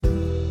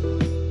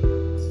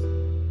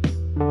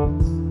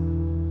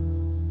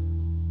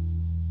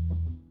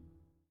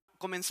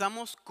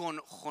comenzamos con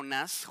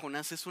Jonás.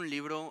 Jonás es un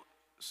libro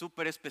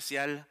súper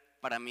especial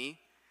para mí.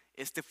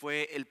 Este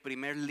fue el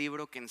primer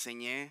libro que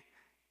enseñé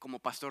como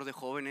pastor de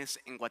jóvenes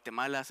en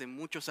Guatemala hace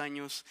muchos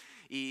años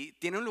y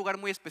tiene un lugar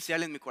muy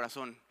especial en mi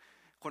corazón.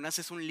 Jonás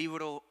es un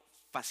libro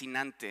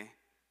fascinante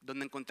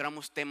donde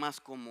encontramos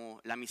temas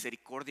como la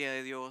misericordia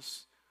de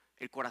Dios,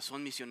 el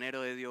corazón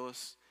misionero de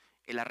Dios,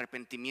 el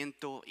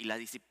arrepentimiento y la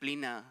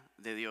disciplina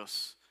de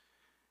Dios.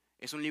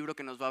 Es un libro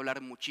que nos va a hablar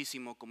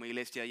muchísimo como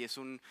iglesia y es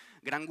un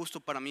gran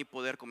gusto para mí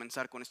poder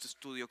comenzar con este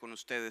estudio con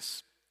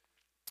ustedes.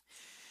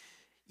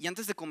 Y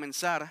antes de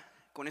comenzar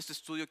con este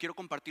estudio, quiero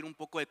compartir un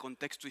poco el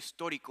contexto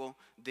histórico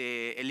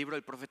del libro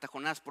del profeta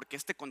Jonás, porque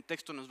este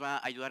contexto nos va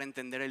a ayudar a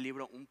entender el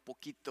libro un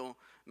poquito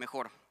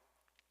mejor.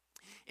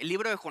 El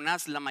libro de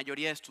Jonás, la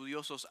mayoría de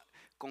estudiosos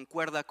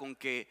concuerda con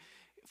que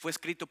fue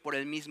escrito por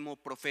el mismo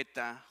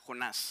profeta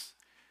Jonás.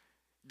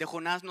 De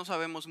Jonás no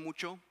sabemos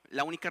mucho.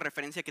 La única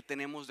referencia que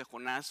tenemos de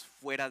Jonás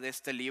fuera de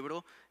este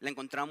libro la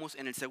encontramos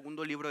en el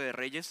segundo libro de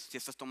Reyes. Si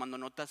estás tomando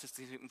notas,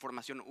 esta es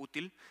información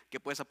útil que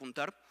puedes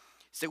apuntar.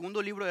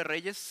 Segundo libro de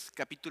Reyes,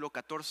 capítulo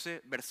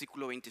 14,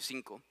 versículo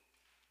 25.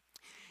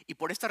 Y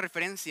por esta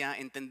referencia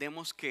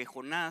entendemos que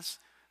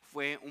Jonás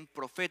fue un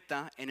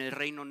profeta en el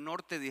reino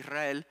norte de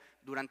Israel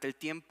durante el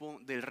tiempo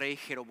del rey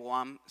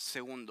Jeroboam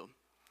II.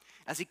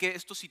 Así que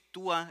esto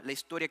sitúa la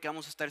historia que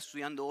vamos a estar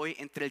estudiando hoy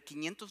entre el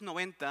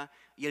 590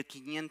 y el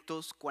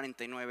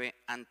 549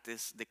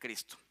 antes de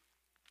Cristo.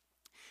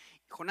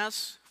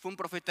 Jonás fue un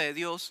profeta de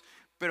Dios,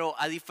 pero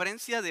a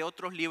diferencia de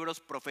otros libros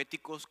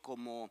proféticos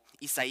como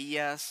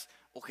Isaías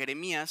o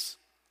Jeremías,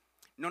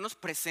 no nos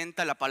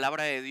presenta la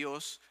palabra de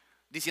Dios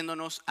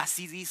diciéndonos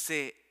así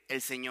dice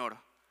el Señor,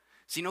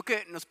 sino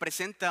que nos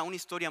presenta una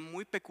historia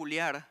muy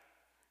peculiar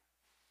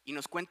y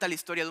nos cuenta la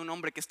historia de un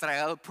hombre que es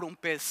tragado por un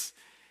pez.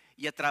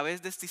 Y a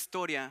través de esta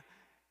historia,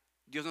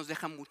 Dios nos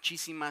deja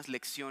muchísimas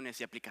lecciones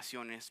y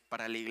aplicaciones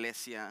para la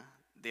iglesia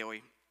de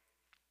hoy.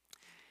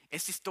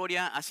 Esta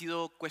historia ha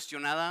sido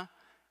cuestionada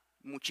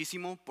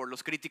muchísimo por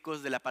los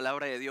críticos de la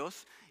palabra de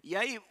Dios y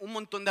hay un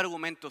montón de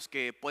argumentos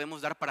que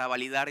podemos dar para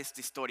validar esta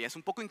historia. Es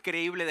un poco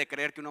increíble de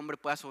creer que un hombre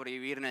pueda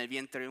sobrevivir en el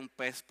vientre de un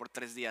pez por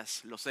 3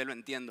 días, lo sé, lo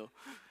entiendo,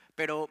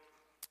 pero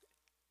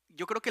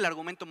yo creo que el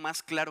argumento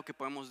más claro que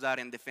podemos dar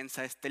en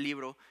defensa de este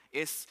libro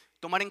es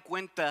tomar en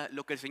cuenta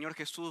lo que el Señor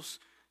Jesús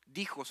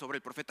dijo sobre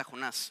el profeta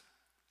Jonás.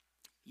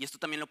 Y esto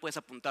también lo puedes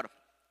apuntar.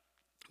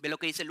 Ve lo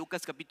que dice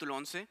Lucas capítulo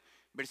 11,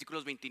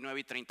 versículos 29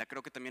 y 30.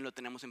 Creo que también lo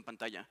tenemos en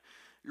pantalla.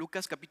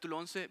 Lucas capítulo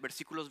 11,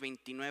 versículos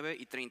 29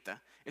 y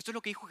 30. Esto es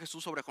lo que dijo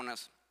Jesús sobre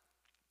Jonás.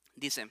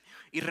 Dice,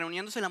 y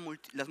reuniéndose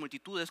las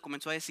multitudes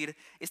comenzó a decir,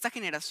 esta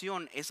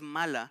generación es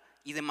mala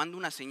y demanda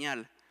una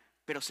señal,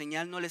 pero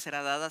señal no le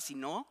será dada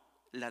sino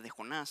la de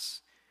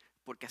Jonás,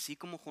 porque así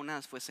como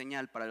Jonás fue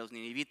señal para los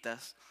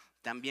ninivitas,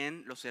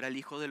 también lo será el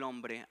Hijo del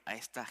Hombre a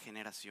esta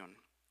generación.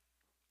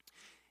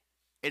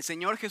 El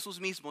Señor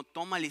Jesús mismo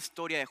toma la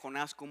historia de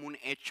Jonás como un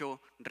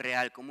hecho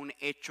real, como un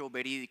hecho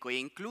verídico, e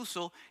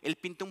incluso Él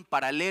pinta un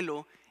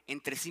paralelo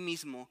entre sí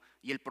mismo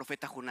y el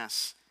profeta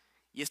Jonás.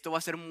 Y esto va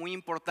a ser muy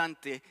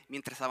importante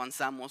mientras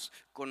avanzamos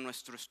con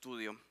nuestro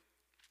estudio.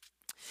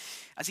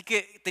 Así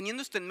que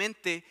teniendo esto en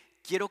mente,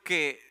 quiero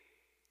que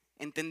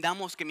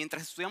entendamos que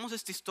mientras estudiamos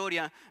esta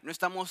historia no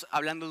estamos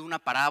hablando de una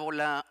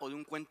parábola o de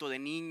un cuento de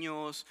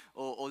niños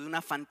o de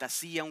una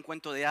fantasía, un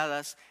cuento de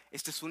hadas.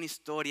 Esta es una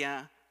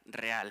historia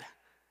real.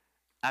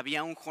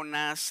 Había un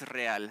Jonás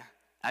real,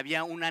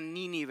 había una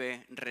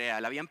Nínive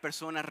real, habían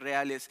personas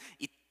reales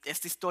y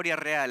esta historia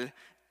real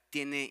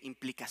tiene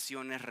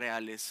implicaciones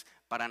reales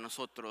para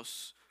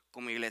nosotros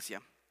como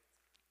iglesia.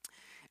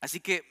 Así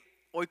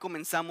que hoy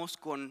comenzamos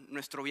con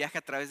nuestro viaje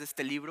a través de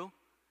este libro.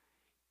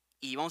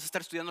 Y vamos a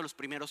estar estudiando los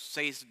primeros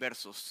 6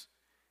 versos.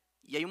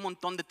 Y hay un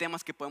montón de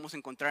temas que podemos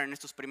encontrar en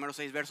estos primeros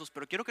 6 versos,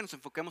 pero quiero que nos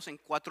enfoquemos en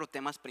 4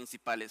 temas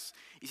principales.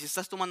 Y si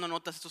estás tomando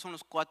notas, estos son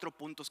los 4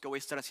 puntos que voy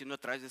a estar haciendo a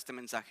través de este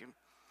mensaje.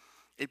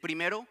 El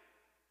primero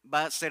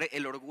va a ser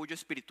el orgullo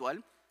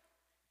espiritual.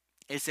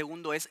 El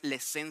segundo es la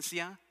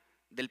esencia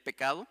del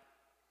pecado.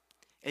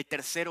 El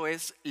tercero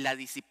es la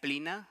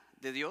disciplina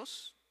de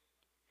Dios.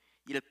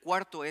 Y el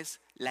cuarto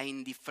es la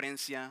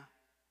indiferencia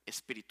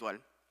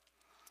espiritual.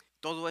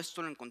 Todo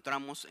esto lo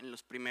encontramos en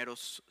los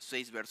primeros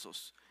 6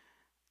 versos.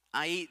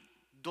 Hay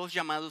 2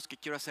 llamados que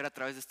quiero hacer a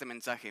través de este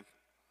mensaje.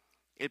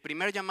 El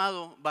primer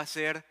llamado va a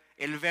ser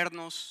el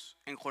vernos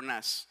en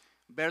Jonás,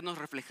 vernos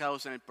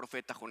reflejados en el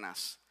profeta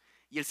Jonás.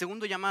 Y el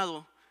segundo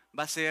llamado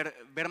va a ser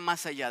ver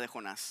más allá de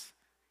Jonás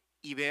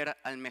y ver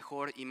al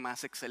mejor y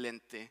más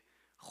excelente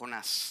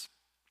Jonás.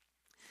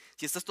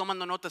 Si estás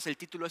tomando notas, el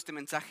título de este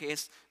mensaje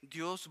es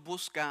Dios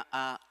busca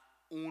a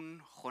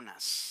un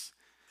Jonás.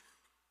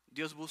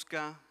 Dios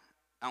busca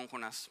a un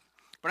Jonás.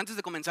 Pero antes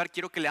de comenzar,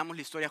 quiero que leamos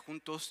la historia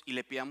juntos y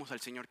le pidamos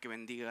al Señor que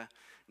bendiga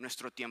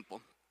nuestro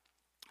tiempo.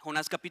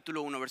 Jonás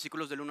capítulo 1,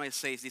 versículos del 1 al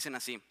 6 dicen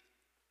así.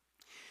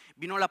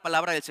 Vino la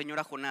palabra del Señor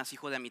a Jonás,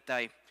 hijo de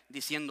Amitai,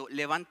 diciendo,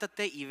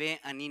 levántate y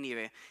ve a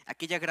Nínive,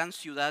 aquella gran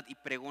ciudad, y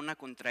pregona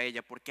contra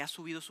ella, porque ha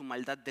subido su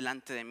maldad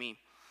delante de mí.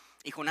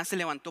 Y Jonás se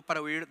levantó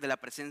para huir de la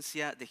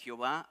presencia de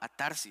Jehová a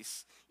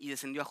Tarsis, y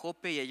descendió a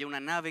Jope y halló una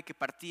nave que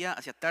partía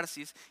hacia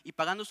Tarsis, y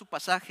pagando su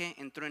pasaje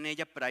entró en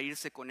ella para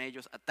irse con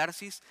ellos a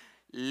Tarsis,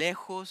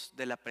 lejos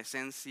de la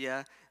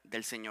presencia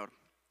del Señor.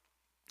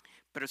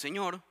 Pero el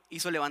Señor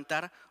hizo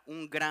levantar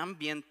un gran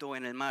viento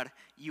en el mar,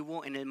 y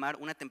hubo en el mar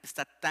una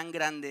tempestad tan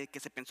grande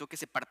que se pensó que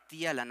se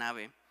partía la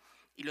nave.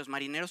 Y los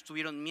marineros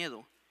tuvieron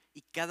miedo,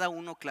 y cada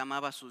uno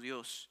clamaba a su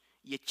Dios,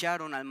 y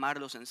echaron al mar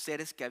los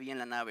enseres que había en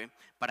la nave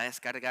para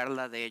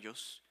descargarla de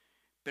ellos.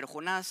 Pero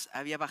Jonás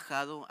había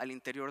bajado al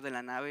interior de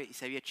la nave y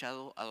se había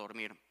echado a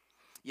dormir.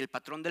 Y el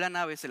patrón de la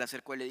nave se le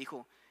acercó y le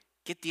dijo: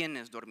 ¿Qué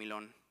tienes,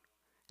 dormilón?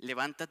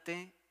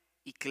 Levántate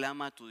y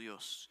clama a tu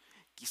Dios.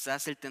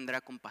 Quizás Él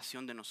tendrá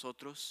compasión de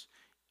nosotros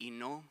y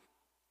no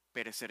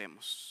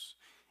pereceremos.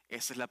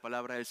 Esa es la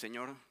palabra del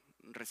Señor.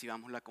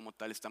 Recibámosla como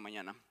tal esta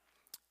mañana.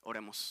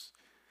 Oremos.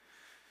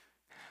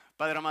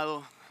 Padre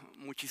amado,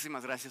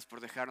 muchísimas gracias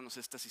por dejarnos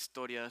estas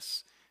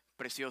historias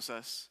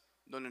preciosas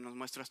donde nos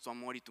muestras tu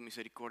amor y tu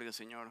misericordia,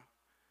 Señor.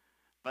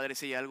 Padre,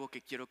 si hay algo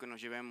que quiero que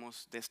nos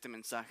llevemos de este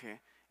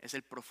mensaje, es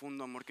el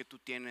profundo amor que tú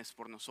tienes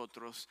por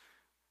nosotros,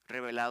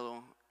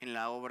 revelado en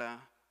la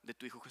obra de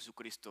tu Hijo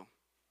Jesucristo.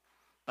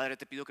 Padre,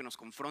 te pido que nos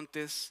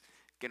confrontes,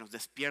 que nos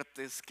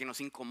despiertes, que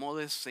nos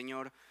incomodes,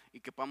 Señor,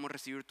 y que podamos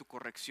recibir tu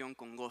corrección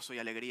con gozo y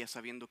alegría,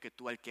 sabiendo que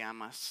tú al que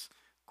amas,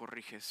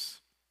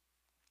 corriges.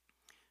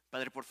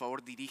 Padre, por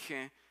favor,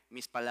 dirige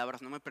mis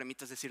palabras. No me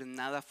permitas decir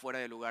nada fuera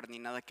de lugar, ni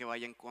nada que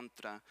vaya en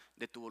contra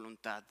de tu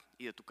voluntad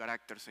y de tu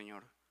carácter,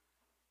 Señor.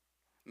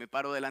 Me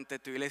paro delante de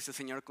tu iglesia,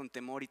 Señor, con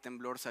temor y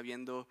temblor,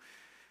 sabiendo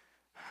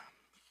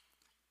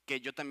que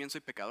yo también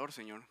soy pecador,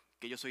 Señor,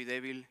 que yo soy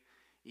débil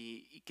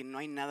y que no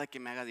hay nada que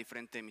me haga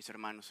diferente de mis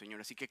hermanos,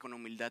 Señor. Así que con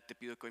humildad te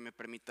pido que hoy me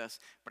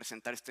permitas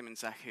presentar este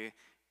mensaje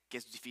que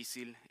es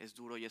difícil, es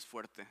duro y es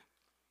fuerte.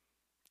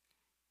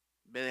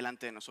 Ve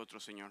delante de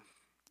nosotros, Señor,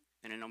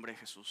 en el nombre de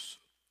Jesús.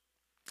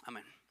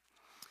 Amén.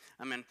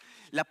 Amén.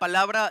 La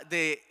palabra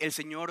del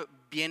Señor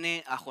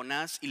viene a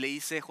Jonás y le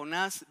dice: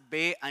 Jonás,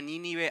 ve a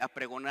Nínive a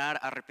pregonar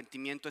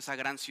arrepentimiento a esa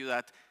gran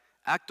ciudad.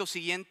 Acto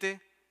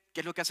siguiente,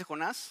 ¿qué es lo que hace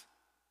Jonás?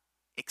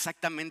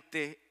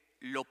 Exactamente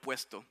lo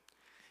opuesto.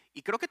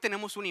 Y creo que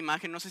tenemos una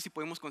imagen, no sé si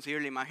podemos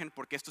conseguir la imagen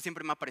porque esto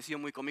siempre me ha parecido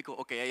muy cómico.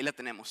 Ok, ahí la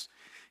tenemos.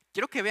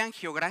 Quiero que vean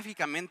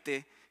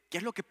geográficamente qué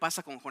es lo que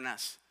pasa con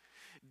Jonás.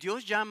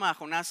 Dios llama a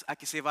Jonás a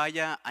que se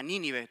vaya a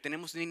Nínive.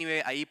 Tenemos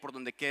Nínive ahí por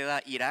donde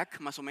queda Irak,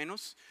 más o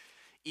menos.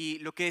 Y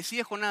lo que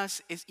decide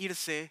Jonás es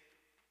irse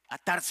a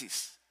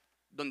Tarsis,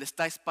 donde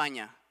está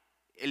España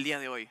el día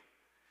de hoy.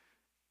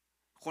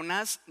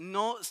 Jonás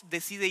no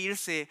decide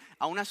irse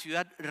a una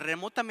ciudad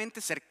remotamente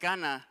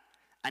cercana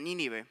a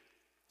Nínive,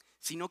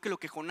 sino que lo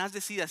que Jonás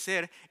decide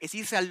hacer es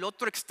irse al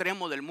otro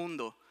extremo del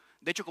mundo.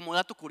 De hecho, como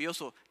dato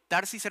curioso,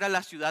 Tarsis era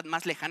la ciudad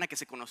más lejana que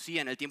se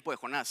conocía en el tiempo de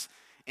Jonás.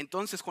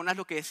 Entonces Jonás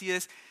lo que decide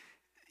es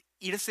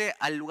irse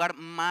al lugar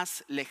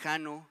más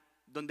lejano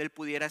donde él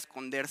pudiera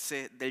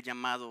esconderse del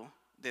llamado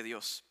de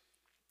Dios.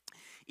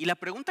 Y la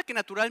pregunta que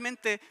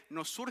naturalmente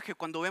nos surge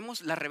cuando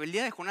vemos la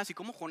rebeldía de Jonás y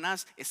cómo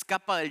Jonás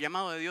escapa del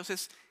llamado de Dios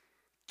es: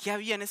 ¿qué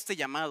había en este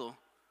llamado?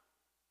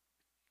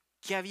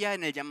 ¿Qué había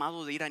en el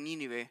llamado de ir a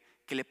Nínive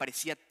que le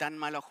parecía tan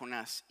malo a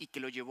Jonás y que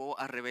lo llevó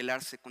a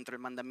rebelarse contra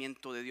el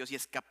mandamiento de Dios y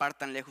escapar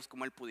tan lejos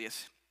como él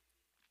pudiese?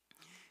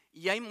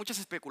 Y hay muchas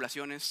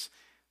especulaciones,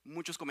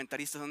 muchos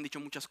comentaristas han dicho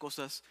muchas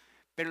cosas,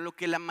 pero lo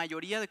que la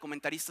mayoría de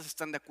comentaristas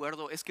están de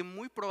acuerdo es que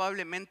muy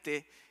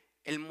probablemente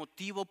el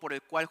motivo por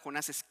el cual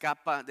Jonás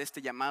escapa de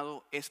este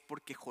llamado es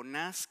porque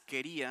Jonás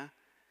quería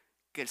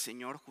que el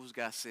Señor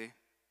juzgase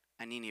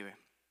a Nínive.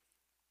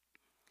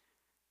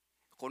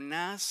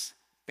 Jonás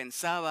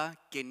pensaba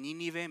que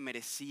Nínive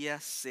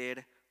merecía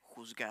ser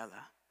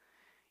juzgada.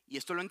 Y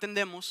esto lo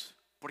entendemos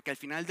porque al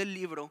final del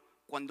libro,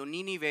 cuando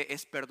Nínive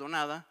es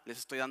perdonada, les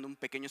estoy dando un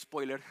pequeño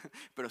spoiler,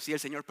 pero sí, el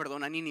Señor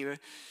perdona a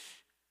Nínive.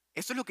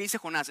 Esto es lo que dice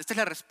Jonás, esta es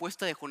la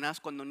respuesta de Jonás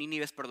cuando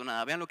Nínive es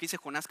perdonada. Vean lo que dice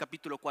Jonás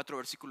capítulo 4,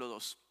 versículo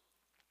 2.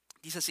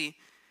 Dice así: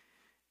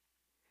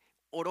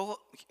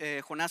 oró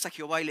Jonás a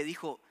Jehová y le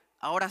dijo: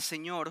 ahora,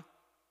 Señor,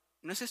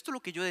 ¿no es esto lo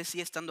que yo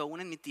decía estando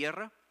aún en mi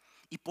tierra?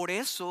 Y por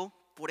esto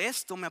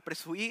me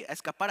apresuré a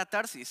escapar a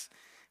Tarsis,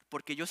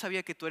 porque yo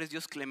sabía que tú eres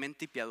Dios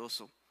clemente y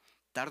piadoso,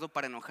 tardo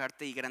para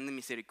enojarte y grande en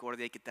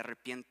misericordia, y que te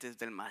arrepientes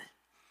del mal.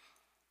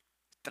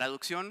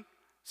 Traducción: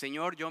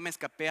 Señor, yo me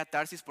escapé a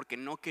Tarsis porque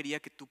no quería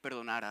que tú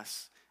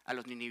perdonaras a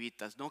los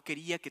ninivitas, no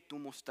quería que tú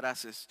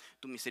mostrases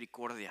tu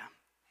misericordia.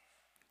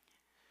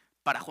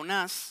 Para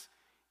Jonás,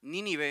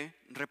 Nínive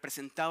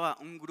representaba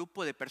un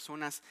grupo de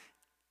personas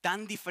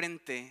tan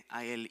diferente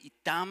a él y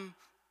tan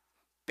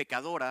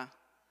pecadora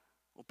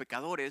o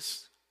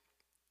pecadores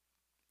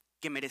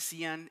que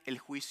merecían el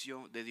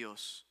juicio de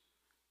Dios.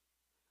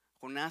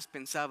 Jonás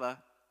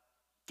pensaba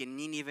que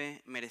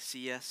Nínive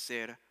merecía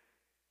ser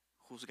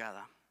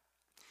juzgada.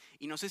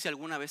 Y no sé si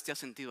alguna vez te has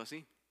sentido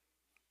así,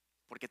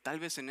 porque tal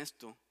vez en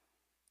esto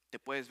te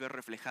puedes ver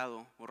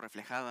reflejado o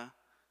reflejada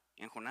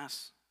en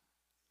Jonás.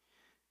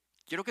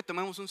 Quiero que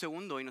tomemos un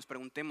segundo y nos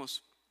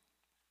preguntemos: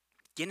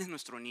 ¿quién es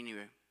nuestro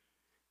Nínive?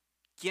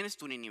 ¿Quién es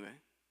tu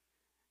Nínive?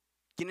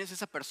 ¿Quién es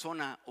esa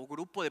persona o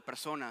grupo de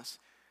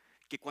personas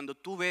que cuando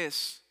tú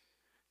ves,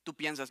 tú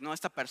piensas, no,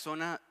 esta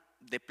persona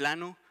de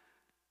plano,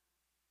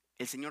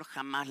 el Señor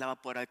jamás la va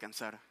a poder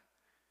alcanzar?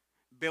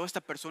 Veo a esta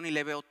persona y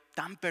le veo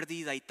tan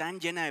perdida y tan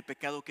llena de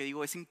pecado que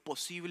digo, es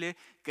imposible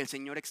que el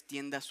Señor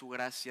extienda su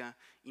gracia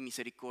y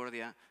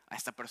misericordia a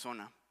esta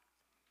persona.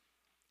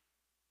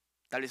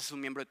 Tal vez es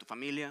un miembro de tu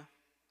familia,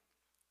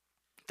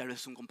 tal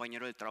vez es un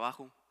compañero de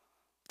trabajo,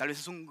 tal vez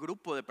es un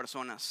grupo de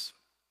personas.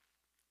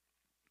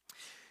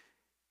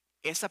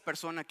 Esa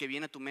persona que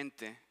viene a tu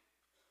mente,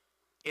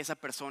 esa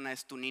persona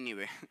es tu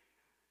Nínive.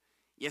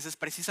 Y esa es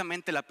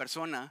precisamente la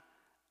persona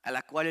a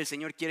la cual el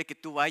Señor quiere que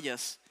tú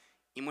vayas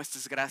y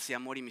muestres gracia,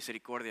 amor y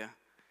misericordia.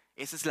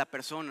 Esa es la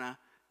persona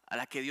a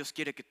la que Dios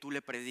quiere que tú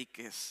le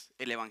prediques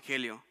el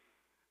evangelio.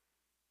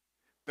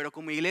 Pero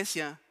como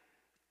iglesia,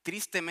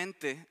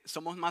 tristemente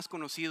somos más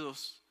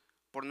conocidos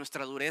por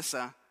nuestra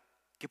dureza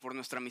que por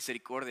nuestra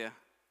misericordia.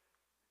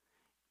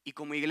 Y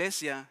como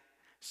iglesia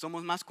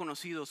somos más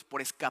conocidos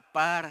por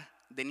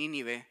escapar de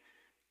Nínive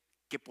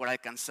que por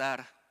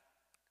alcanzar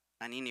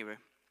a Nínive.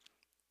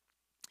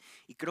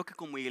 Y creo que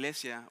como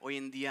iglesia hoy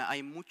en día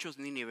hay muchos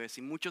Nínives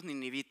y muchos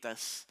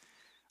ninivitas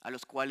a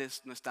los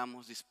cuales no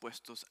estamos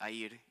dispuestos a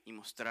ir y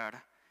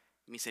mostrar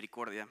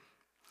misericordia.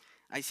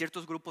 Hay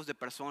ciertos grupos de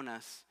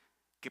personas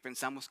que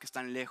pensamos que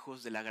están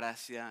lejos de la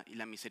gracia y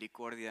la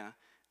misericordia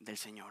del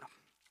Señor.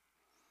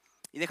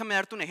 Y déjame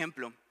darte un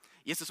ejemplo.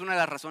 Y esta es una de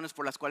las razones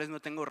por las cuales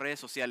no tengo redes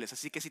sociales.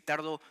 Así que si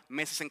tardo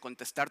meses en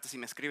contestarte si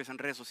me escribes en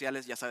redes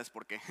sociales, ya sabes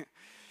por qué.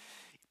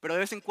 Pero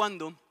de vez en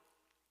cuando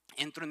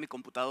entro en mi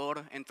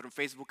computador, entro en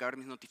Facebook a ver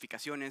mis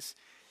notificaciones.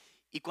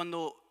 Y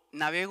cuando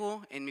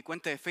navego en mi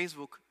cuenta de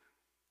Facebook,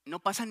 no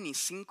pasan ni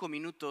 5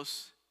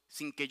 minutos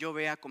sin que yo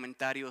vea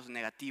comentarios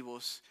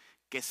negativos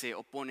que se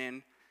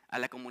oponen a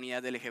la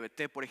comunidad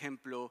LGBT, por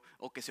ejemplo,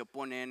 o que se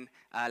oponen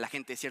a la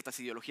gente de ciertas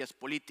ideologías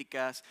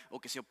políticas,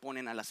 o que se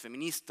oponen a las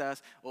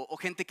feministas, o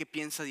gente que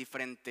piensa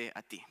diferente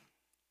a ti.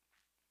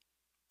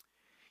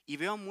 Y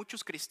veo a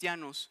muchos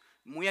cristianos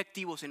muy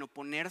activos en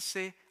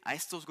oponerse a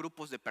estos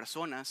grupos de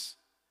personas,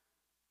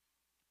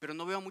 pero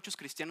no veo a muchos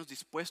cristianos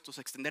dispuestos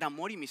a extender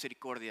amor y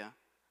misericordia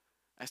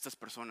a estas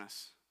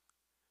personas.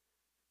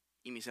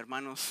 Y mis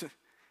hermanos,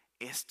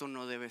 esto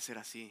no debe ser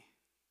así.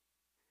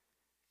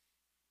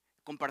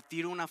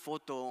 Compartir una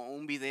foto o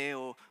un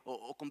video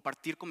o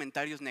compartir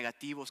comentarios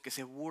negativos que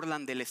se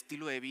burlan del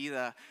estilo de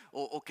vida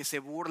o que se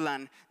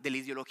burlan de la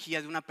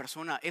ideología de una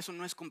persona, eso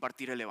no es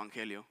compartir el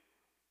evangelio.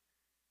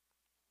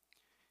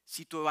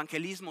 Si tu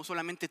evangelismo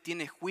solamente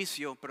tiene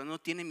juicio pero no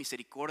tiene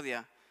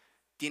misericordia,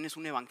 tienes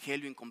un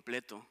evangelio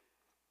incompleto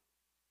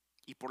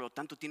y por lo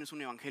tanto tienes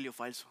un evangelio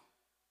falso.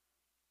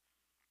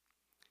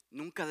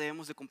 Nunca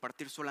debemos de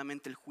compartir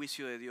solamente el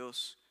juicio de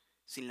Dios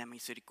sin la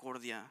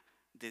misericordia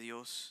de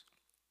Dios.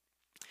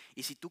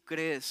 Y si tú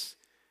crees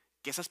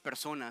que esas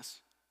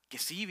personas que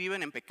sí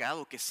viven en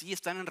pecado, que sí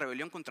están en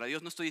rebelión contra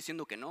Dios, no estoy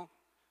diciendo que no,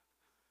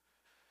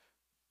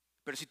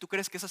 pero si tú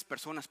crees que esas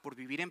personas por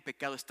vivir en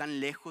pecado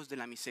están lejos de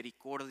la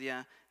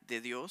misericordia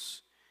de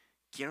Dios,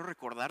 quiero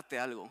recordarte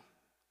algo.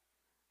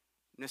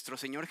 Nuestro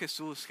Señor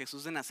Jesús,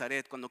 Jesús de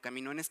Nazaret, cuando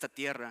caminó en esta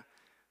tierra,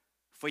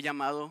 fue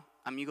llamado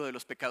amigo de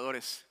los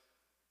pecadores.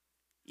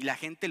 Y la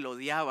gente lo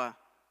odiaba.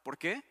 ¿Por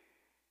qué?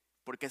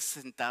 Porque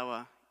se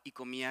sentaba y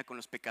comía con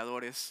los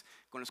pecadores,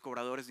 con los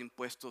cobradores de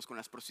impuestos, con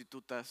las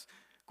prostitutas,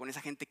 con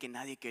esa gente que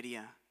nadie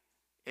quería.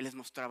 Él les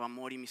mostraba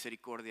amor y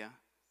misericordia.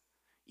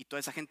 Y toda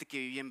esa gente que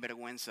vivía en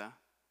vergüenza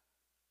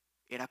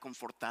era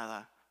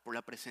confortada por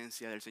la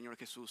presencia del Señor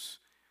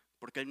Jesús,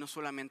 porque Él no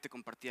solamente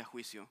compartía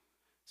juicio,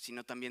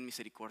 sino también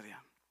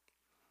misericordia.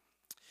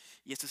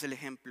 Y este es el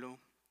ejemplo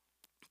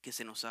que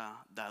se nos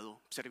ha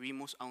dado.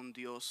 Servimos a un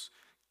Dios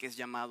que es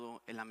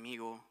llamado el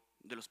amigo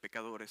de los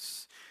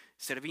pecadores.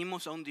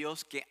 Servimos a un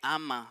Dios que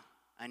ama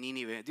a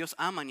Nínive. Dios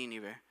ama a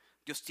Nínive.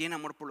 Dios tiene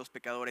amor por los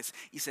pecadores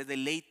y se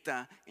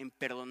deleita en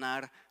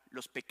perdonar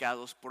los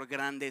pecados por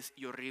grandes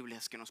y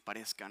horribles que nos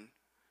parezcan.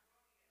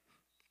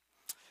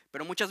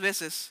 Pero muchas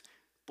veces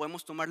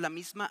podemos tomar la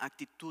misma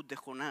actitud de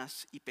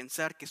Jonás y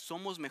pensar que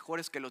somos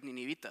mejores que los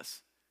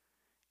ninivitas.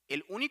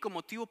 El único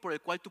motivo por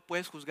el cual tú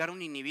puedes juzgar a un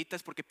ninivita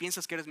es porque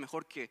piensas que eres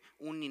mejor que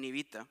un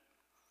ninivita.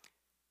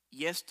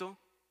 Y esto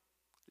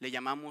le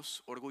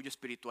llamamos orgullo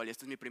espiritual, y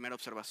esta es mi primera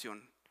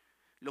observación.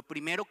 Lo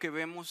primero que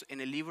vemos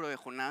en el libro de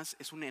Jonás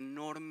es un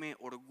enorme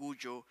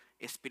orgullo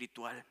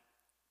espiritual.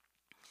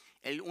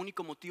 El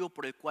único motivo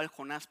por el cual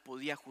Jonás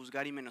podía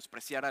juzgar y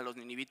menospreciar a los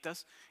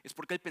ninivitas es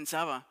porque él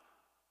pensaba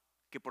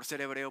que por ser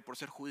hebreo, por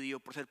ser judío,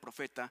 por ser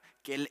profeta,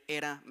 que él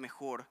era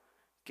mejor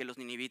que los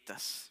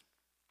ninivitas.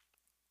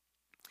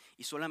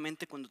 Y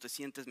solamente cuando te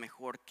sientes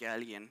mejor que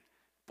alguien,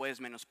 puedes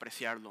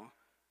menospreciarlo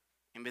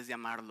en vez de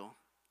amarlo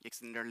y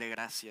extenderle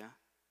gracia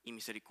y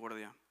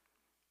misericordia.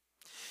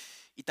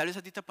 Y tal vez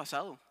a ti te ha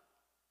pasado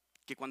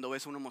que cuando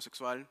ves a un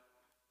homosexual,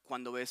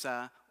 cuando ves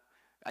a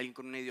alguien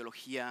con una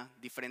ideología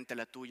diferente a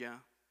la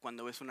tuya,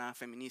 cuando ves una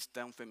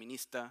feminista, un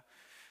feminista,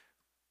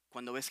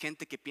 cuando ves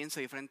gente que piensa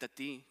diferente a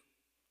ti,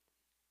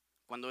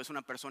 cuando ves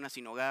una persona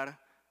sin hogar,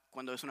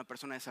 cuando ves una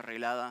persona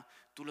desarreglada,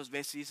 tú los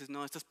ves y dices,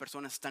 no, estas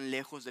personas están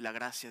lejos de la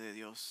gracia de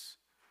Dios.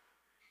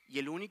 Y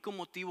el único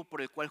motivo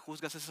por el cual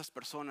juzgas a esas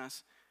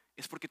personas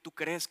es porque tú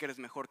crees que eres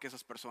mejor que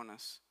esas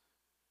personas.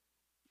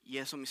 Y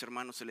eso, mis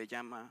hermanos, se le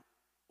llama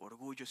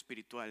orgullo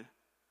espiritual.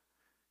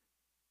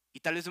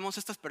 Y tal vez vemos a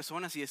estas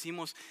personas y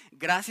decimos,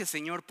 gracias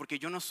Señor, porque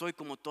yo no soy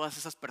como todas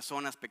esas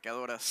personas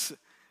pecadoras.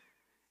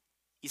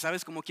 ¿Y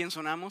sabes como quién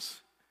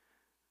sonamos?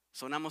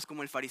 Sonamos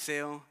como el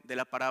fariseo de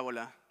la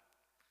parábola.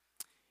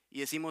 Y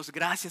decimos,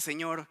 gracias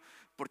Señor,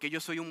 porque yo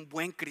soy un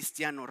buen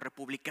cristiano,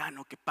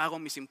 republicano, que pago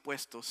mis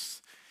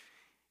impuestos.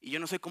 Y yo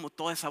no soy como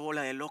toda esa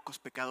bola de locos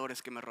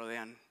pecadores que me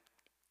rodean.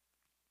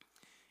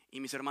 Y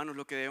mis hermanos,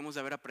 lo que debemos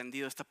de haber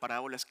aprendido de esta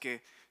parábola es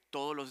que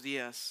todos los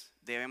días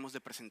debemos de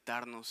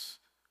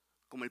presentarnos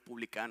como el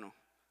publicano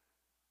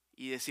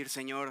y decir,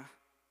 Señor,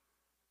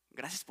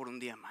 gracias por un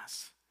día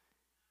más.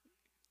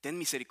 Ten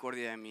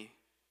misericordia de mí,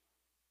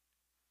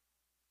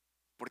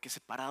 porque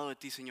separado de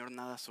ti, Señor,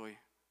 nada soy.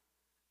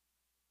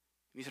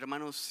 Mis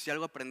hermanos, si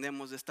algo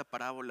aprendemos de esta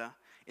parábola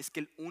es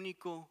que el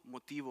único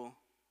motivo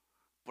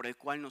por el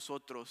cual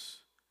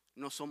nosotros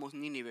no somos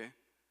Nínive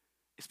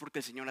es porque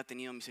el Señor ha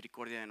tenido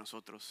misericordia de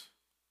nosotros.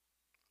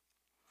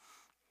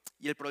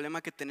 Y el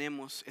problema que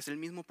tenemos es el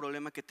mismo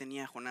problema que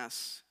tenía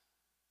Jonás,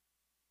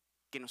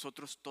 que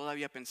nosotros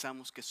todavía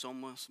pensamos que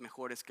somos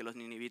mejores que los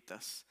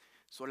ninivitas.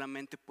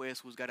 Solamente puedes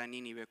juzgar a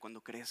Nínive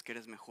cuando crees que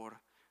eres mejor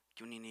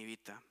que un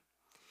ninivita.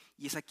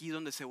 Y es aquí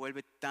donde se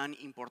vuelve tan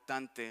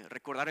importante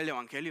recordar el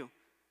Evangelio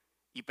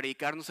y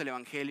predicarnos el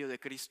Evangelio de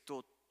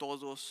Cristo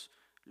todos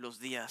los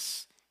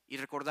días y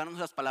recordarnos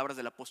las palabras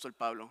del apóstol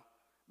Pablo.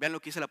 Vean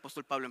lo que dice el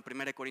apóstol Pablo en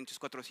 1 Corintios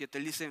 4:7.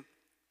 Él dice,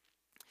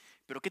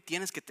 pero ¿qué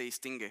tienes que te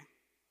distingue?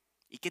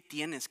 ¿Y qué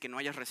tienes que no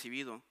hayas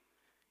recibido?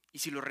 Y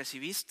si lo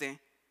recibiste,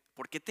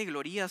 ¿por qué te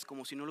glorías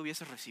como si no lo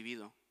hubieses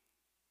recibido?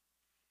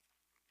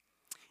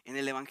 En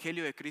el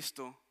Evangelio de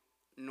Cristo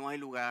no hay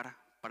lugar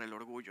para el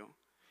orgullo.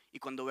 Y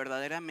cuando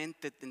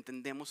verdaderamente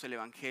entendemos el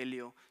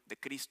Evangelio de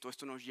Cristo,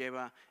 esto nos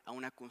lleva a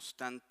una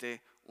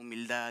constante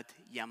humildad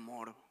y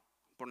amor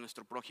por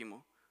nuestro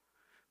prójimo.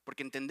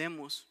 Porque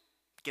entendemos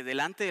que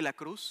delante de la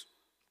cruz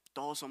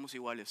todos somos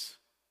iguales.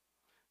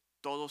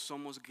 Todos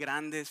somos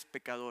grandes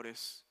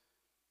pecadores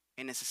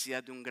en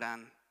necesidad de un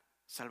gran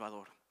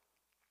Salvador.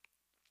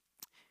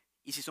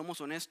 Y si somos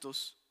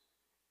honestos,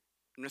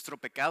 nuestro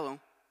pecado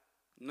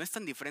no es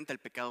tan diferente al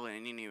pecado de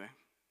Nínive.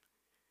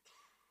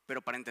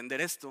 Pero para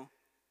entender esto,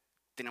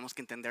 tenemos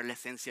que entender la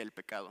esencia del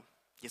pecado.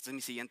 Y esta es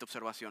mi siguiente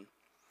observación.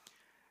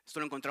 Esto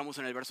lo encontramos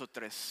en el verso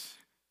 3.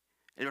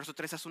 El verso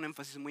 3 hace un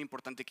énfasis muy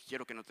importante que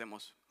quiero que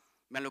notemos.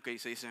 Vean lo que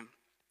dice. Dice,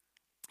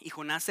 y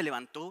Jonás se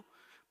levantó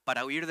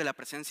para huir de la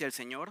presencia del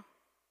Señor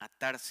a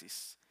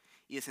Tarsis.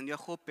 Y descendió a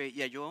Jope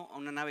y halló a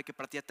una nave que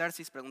partía a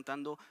Tarsis,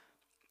 pagando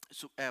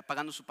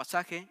su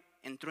pasaje.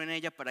 Entró en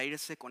ella para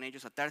irse con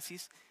ellos a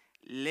Tarsis,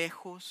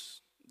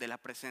 lejos de la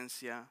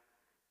presencia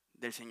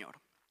del Señor.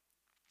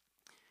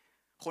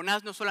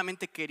 Jonás no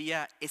solamente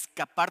quería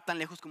escapar tan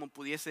lejos como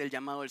pudiese del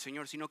llamado del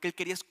Señor, sino que él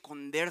quería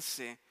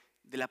esconderse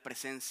de la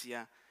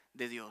presencia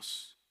de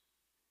Dios.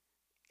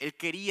 Él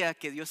quería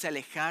que Dios se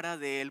alejara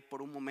de él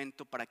por un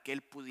momento para que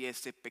él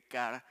pudiese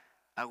pecar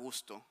a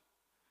gusto.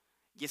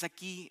 Y es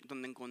aquí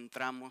donde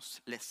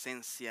encontramos la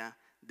esencia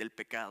del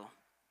pecado.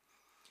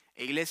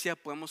 En iglesia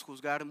podemos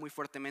juzgar muy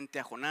fuertemente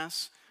a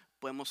Jonás,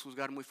 podemos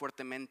juzgar muy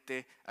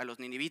fuertemente a los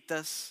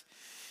ninivitas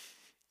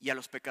y a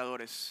los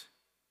pecadores.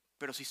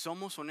 Pero si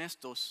somos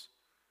honestos,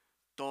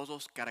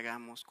 todos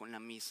cargamos con la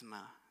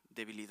misma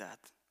debilidad.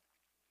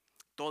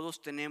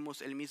 Todos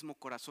tenemos el mismo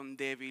corazón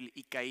débil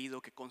y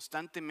caído que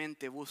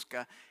constantemente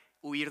busca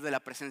huir de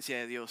la presencia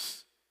de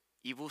Dios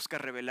y busca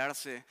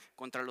rebelarse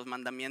contra los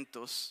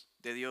mandamientos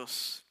de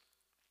Dios.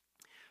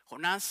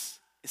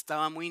 Jonás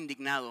estaba muy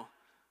indignado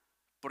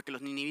porque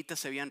los ninivitas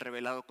se habían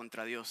rebelado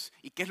contra Dios.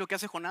 ¿Y qué es lo que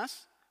hace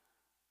Jonás?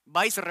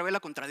 Va y se rebela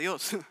contra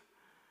Dios.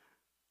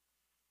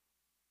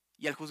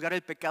 Y al juzgar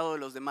el pecado de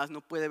los demás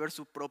no puede ver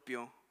su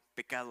propio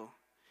pecado.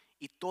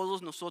 Y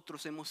todos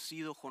nosotros hemos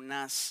sido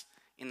Jonás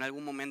en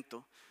algún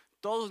momento.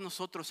 Todos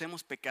nosotros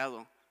hemos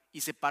pecado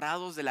y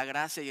separados de la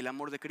gracia y el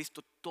amor de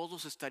Cristo,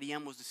 todos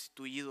estaríamos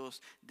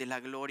destituidos de la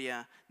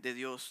gloria de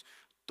Dios.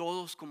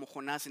 Todos como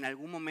Jonás en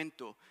algún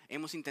momento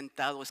hemos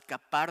intentado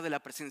escapar de la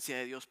presencia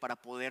de Dios para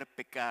poder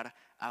pecar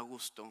a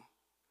gusto.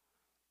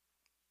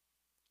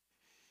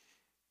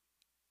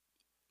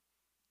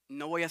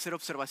 No voy a hacer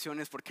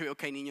observaciones porque veo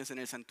que hay niños en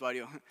el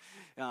santuario.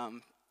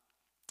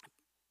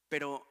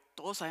 Pero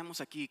todos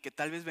sabemos aquí que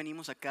tal vez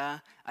venimos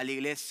acá a la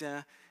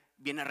iglesia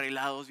bien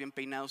arreglados, bien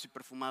peinados y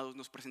perfumados,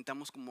 nos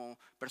presentamos como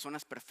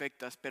personas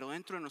perfectas, pero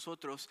dentro de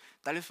nosotros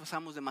tal vez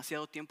pasamos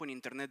demasiado tiempo en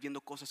internet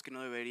viendo cosas que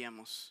no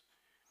deberíamos.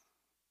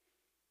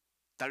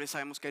 Tal vez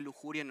sabemos que hay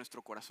lujuria en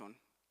nuestro corazón.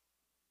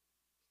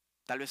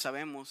 Tal vez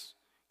sabemos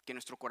que en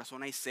nuestro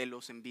corazón hay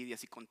celos,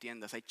 envidias y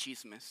contiendas, hay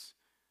chismes,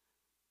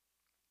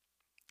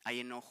 hay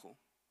enojo.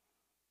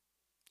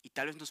 Y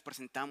tal vez nos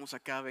presentamos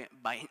acá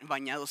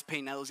bañados,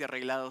 peinados y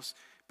arreglados,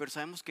 pero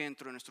sabemos que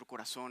dentro de nuestro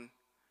corazón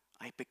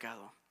hay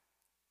pecado.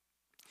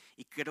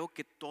 Y creo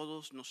que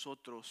todos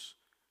nosotros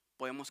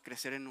podemos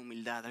crecer en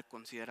humildad al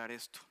considerar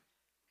esto.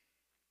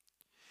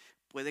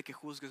 Puede que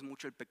juzgues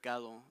mucho el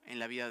pecado en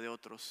la vida de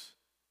otros,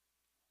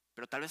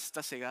 pero tal vez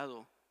estás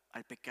cegado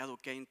al pecado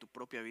que hay en tu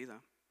propia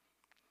vida.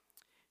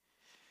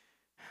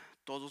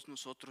 Todos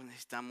nosotros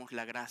necesitamos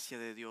la gracia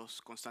de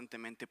Dios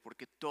constantemente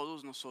porque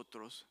todos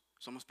nosotros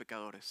somos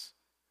pecadores.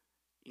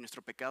 Y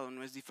nuestro pecado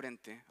no es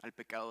diferente al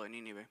pecado de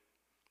Nínive.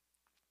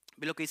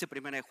 Ve lo que dice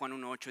 1 Juan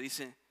 1:8.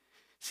 Dice,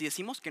 si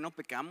decimos que no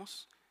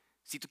pecamos,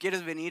 si tú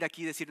quieres venir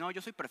aquí y decir, no,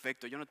 yo soy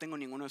perfecto, yo no tengo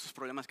ninguno de esos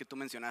problemas que tú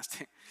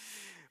mencionaste.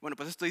 Bueno,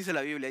 pues esto dice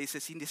la Biblia. Dice,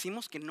 si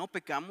decimos que no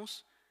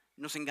pecamos,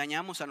 nos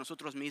engañamos a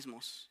nosotros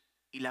mismos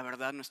y la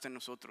verdad no está en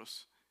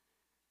nosotros.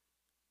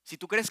 Si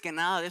tú crees que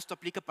nada de esto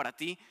aplica para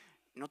ti,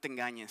 no te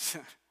engañes.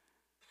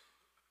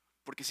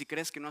 Porque si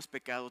crees que no has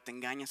pecado, te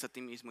engañas a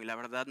ti mismo y la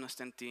verdad no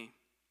está en ti.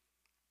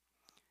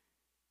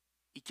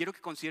 Y quiero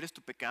que consideres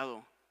tu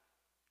pecado.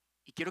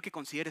 Y quiero que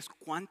consideres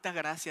cuánta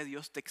gracia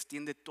Dios te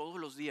extiende todos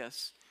los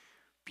días.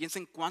 Piensa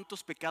en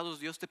cuántos pecados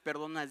Dios te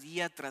perdona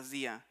día tras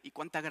día y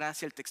cuánta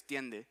gracia Él te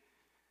extiende.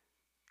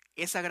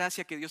 Esa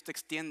gracia que Dios te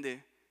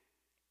extiende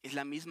es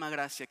la misma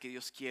gracia que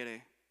Dios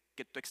quiere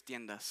que tú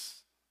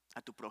extiendas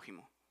a tu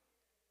prójimo.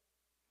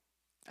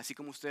 Así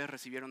como ustedes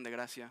recibieron de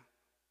gracia,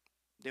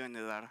 deben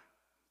de dar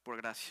por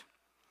gracia.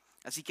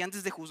 Así que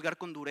antes de juzgar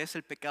con dureza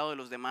el pecado de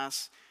los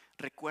demás,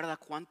 recuerda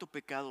cuánto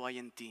pecado hay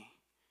en ti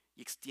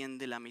y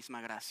extiende la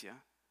misma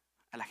gracia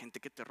a la gente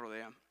que te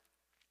rodea.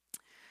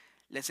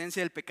 La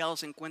esencia del pecado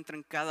se encuentra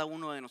en cada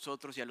uno de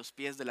nosotros y a los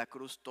pies de la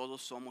cruz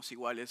todos somos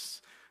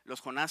iguales.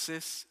 Los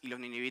jonases y los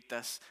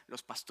ninivitas,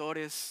 los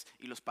pastores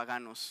y los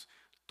paganos,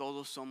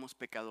 todos somos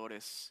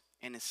pecadores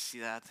en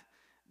necesidad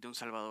de un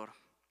Salvador.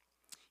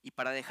 Y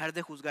para dejar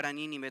de juzgar a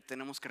Nínive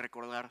tenemos que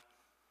recordar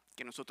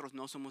que nosotros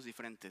no somos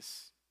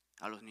diferentes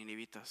a los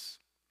ninivitas.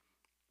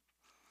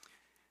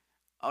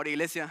 Ahora,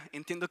 iglesia,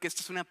 entiendo que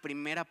esta es una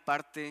primera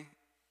parte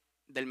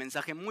del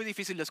mensaje muy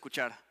difícil de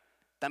escuchar.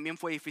 También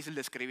fue difícil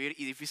de escribir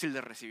y difícil de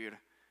recibir.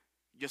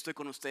 Yo estoy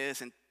con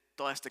ustedes en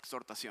toda esta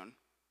exhortación.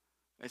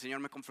 El Señor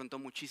me confrontó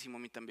muchísimo a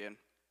mí también.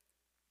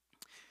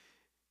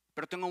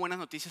 Pero tengo buenas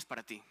noticias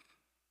para ti.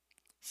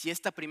 Si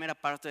esta primera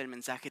parte del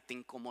mensaje te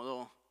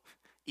incomodó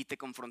y te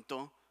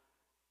confrontó,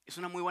 es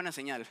una muy buena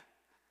señal.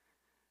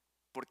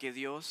 Porque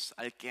Dios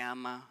al que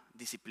ama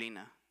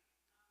disciplina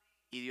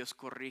y Dios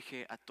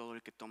corrige a todo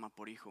el que toma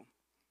por hijo.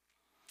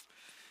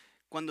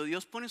 Cuando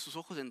Dios pone sus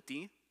ojos en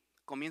ti,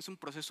 comienza un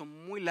proceso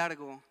muy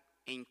largo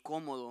e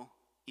incómodo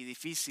y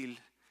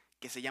difícil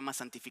que se llama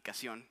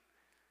santificación,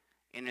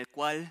 en el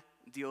cual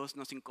Dios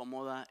nos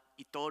incomoda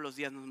y todos los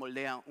días nos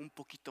moldea un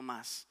poquito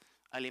más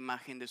a la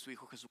imagen de su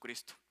Hijo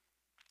Jesucristo.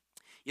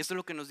 Y esto es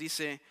lo que nos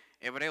dice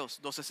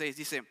Hebreos 12:6,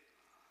 dice,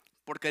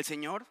 porque el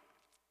Señor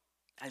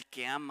al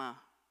que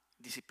ama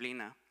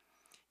disciplina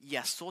y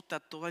azota a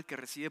todo el que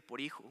recibe por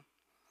hijo.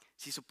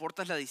 Si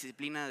soportas la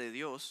disciplina de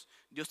Dios,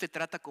 Dios te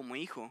trata como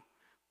hijo,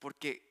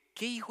 porque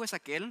 ¿qué hijo es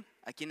aquel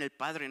a quien el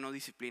Padre no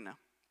disciplina?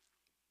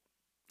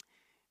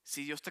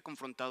 Si Dios te ha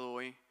confrontado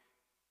hoy,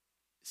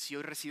 si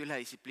hoy recibes la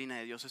disciplina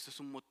de Dios, esto es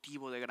un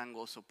motivo de gran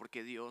gozo,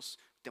 porque Dios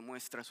te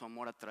muestra su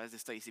amor a través de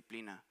esta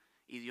disciplina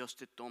y Dios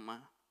te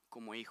toma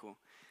como hijo.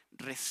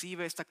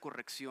 Recibe esta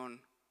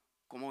corrección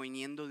como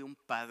viniendo de un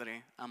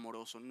Padre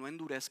amoroso. No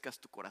endurezcas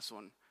tu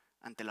corazón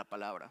ante la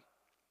palabra.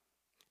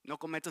 No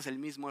cometas el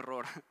mismo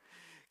error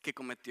que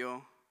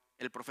cometió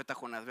el profeta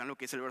Jonás. Vean lo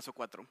que dice el verso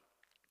 4.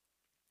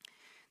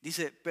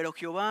 Dice, pero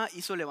Jehová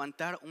hizo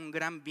levantar un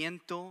gran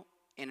viento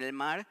en el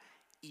mar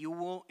y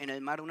hubo en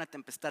el mar una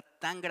tempestad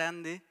tan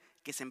grande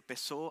que se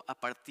empezó a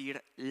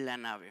partir la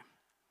nave.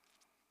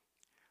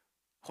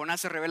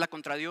 Jonás se rebela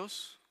contra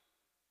Dios.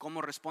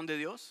 ¿Cómo responde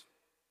Dios?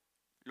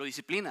 Lo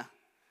disciplina.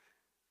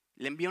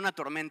 Le envía una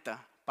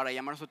tormenta para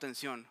llamar su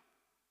atención,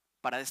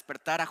 para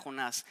despertar a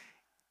Jonás.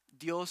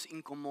 Dios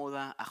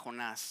incomoda a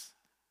Jonás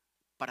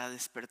para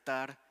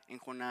despertar en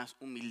Jonás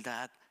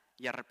humildad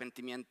y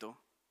arrepentimiento.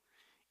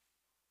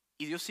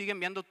 Y Dios sigue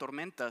enviando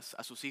tormentas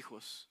a sus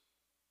hijos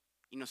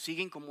y nos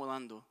sigue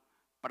incomodando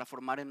para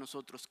formar en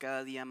nosotros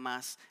cada día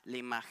más la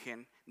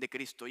imagen de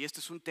Cristo. Y este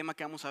es un tema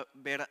que vamos a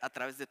ver a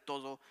través de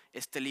todo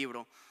este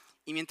libro.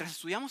 Y mientras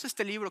estudiamos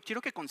este libro,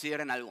 quiero que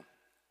consideren algo.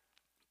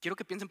 Quiero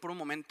que piensen por un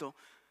momento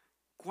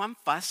cuán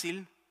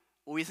fácil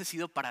hubiese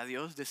sido para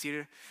Dios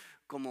decir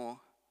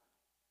como,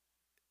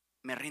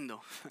 me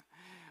rindo.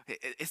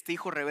 Este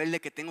hijo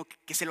rebelde que tengo,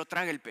 que se lo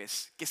trague el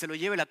pez, que se lo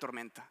lleve la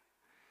tormenta.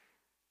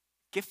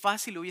 Qué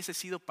fácil hubiese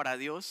sido para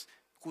Dios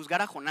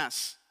juzgar a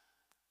Jonás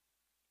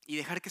y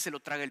dejar que se lo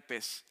trague el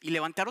pez y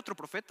levantar otro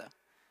profeta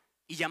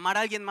y llamar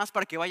a alguien más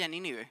para que vaya a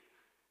Nínive.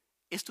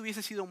 Esto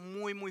hubiese sido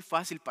muy, muy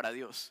fácil para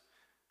Dios.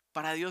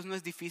 Para Dios no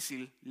es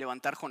difícil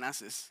levantar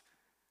Jonases.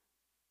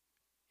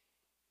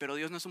 Pero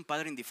Dios no es un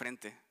padre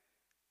indiferente.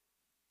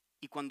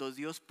 Y cuando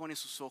Dios pone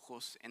sus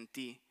ojos en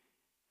ti,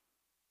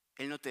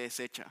 Él no te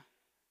desecha,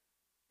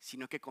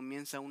 sino que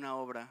comienza una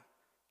obra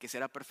que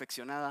será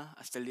perfeccionada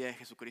hasta el día de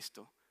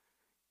Jesucristo.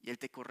 Y Él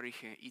te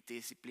corrige y te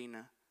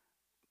disciplina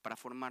para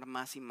formar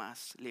más y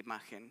más la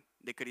imagen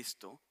de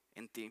Cristo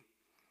en ti.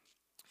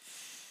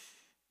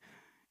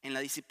 En la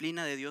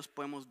disciplina de Dios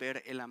podemos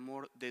ver el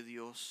amor de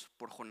Dios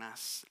por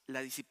Jonás.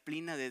 La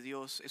disciplina de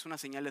Dios es una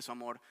señal de su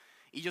amor.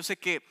 Y yo sé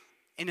que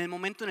en el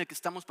momento en el que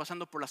estamos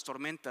pasando por las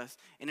tormentas,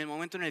 en el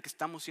momento en el que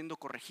estamos siendo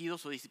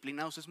corregidos o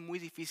disciplinados, es muy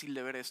difícil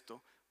de ver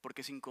esto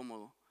porque es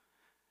incómodo.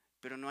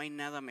 Pero no hay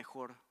nada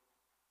mejor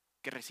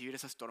que recibir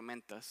esas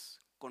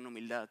tormentas con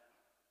humildad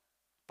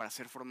para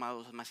ser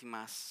formados más y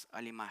más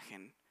a la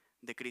imagen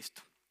de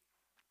Cristo.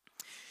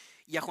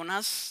 Y a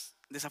Jonás,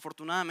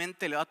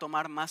 desafortunadamente, le va a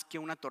tomar más que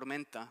una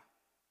tormenta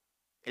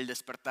el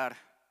despertar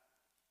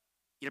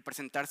y el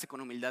presentarse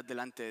con humildad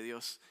delante de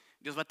Dios.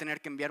 Dios va a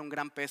tener que enviar un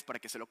gran pez para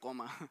que se lo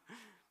coma.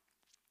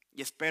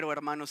 Y espero,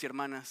 hermanos y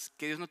hermanas,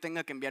 que Dios no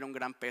tenga que enviar un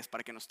gran pez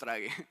para que nos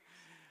trague,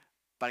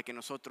 para que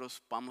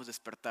nosotros podamos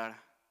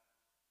despertar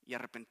y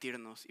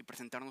arrepentirnos y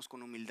presentarnos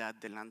con humildad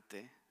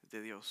delante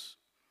de Dios.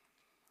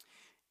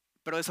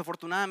 Pero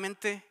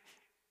desafortunadamente,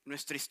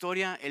 nuestra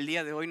historia el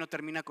día de hoy no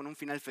termina con un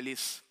final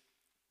feliz.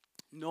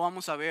 No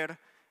vamos a ver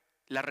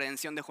la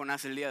redención de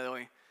Jonás el día de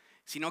hoy,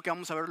 sino que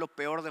vamos a ver lo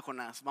peor de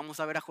Jonás. Vamos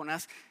a ver a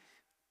Jonás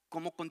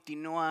cómo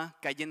continúa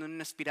cayendo en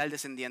una espiral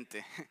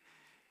descendiente.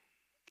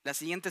 La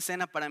siguiente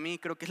escena para mí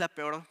creo que es la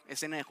peor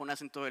escena de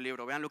Jonás en todo el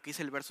libro. Vean lo que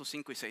dice el verso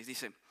 5 y 6.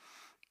 Dice,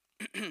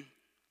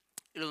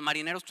 los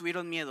marineros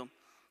tuvieron miedo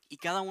y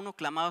cada uno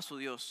clamaba a su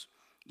Dios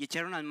y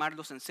echaron al mar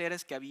los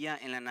enseres que había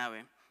en la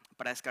nave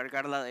para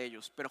descargarla de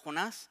ellos. Pero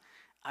Jonás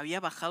había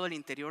bajado al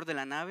interior de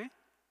la nave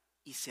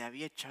y se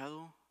había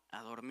echado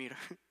a dormir.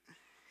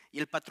 Y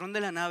el patrón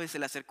de la nave se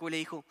le acercó y le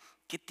dijo,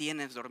 ¿qué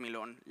tienes,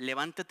 dormilón?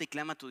 Levántate y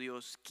clama a tu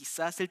Dios.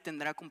 Quizás Él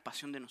tendrá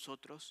compasión de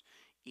nosotros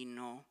y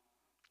no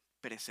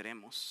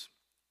pereceremos.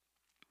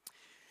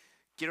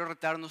 Quiero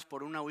retarnos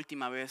por una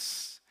última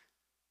vez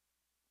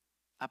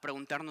a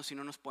preguntarnos si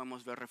no nos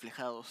podemos ver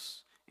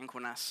reflejados en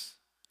Jonás.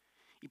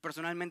 Y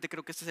personalmente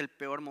creo que este es el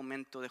peor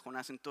momento de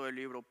Jonás en todo el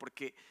libro,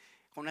 porque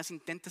Jonás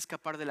intenta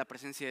escapar de la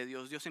presencia de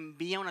Dios. Dios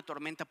envía una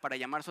tormenta para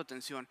llamar su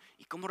atención.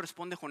 ¿Y cómo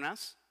responde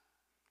Jonás?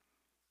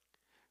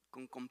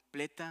 Con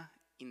completa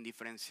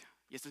indiferencia.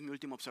 Y esta es mi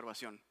última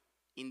observación.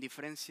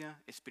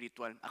 Indiferencia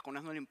espiritual. A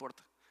Jonás no le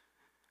importa.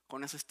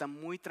 Jonás está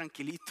muy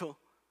tranquilito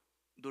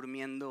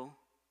durmiendo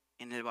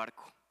en el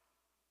barco.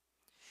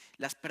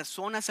 Las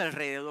personas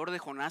alrededor de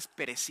Jonás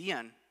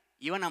perecían,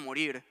 iban a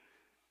morir.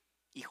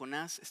 Y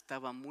Jonás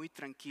estaba muy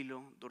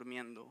tranquilo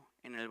durmiendo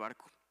en el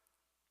barco.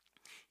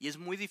 Y es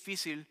muy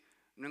difícil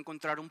no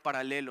encontrar un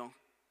paralelo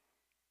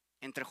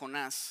entre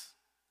Jonás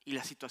y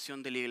la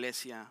situación de la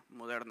iglesia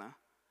moderna.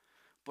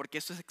 Porque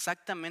esto es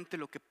exactamente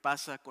lo que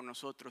pasa con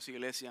nosotros,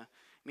 iglesia.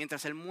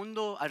 Mientras el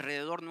mundo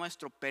alrededor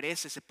nuestro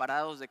perece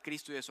separados de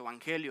Cristo y de su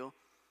evangelio,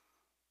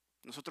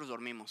 nosotros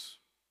dormimos.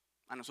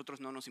 A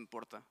nosotros no nos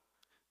importa.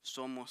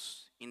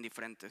 Somos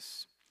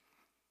indiferentes.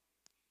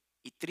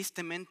 Y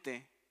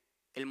tristemente,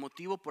 el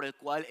motivo por el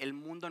cual el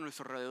mundo a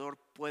nuestro alrededor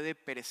puede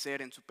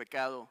perecer en su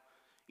pecado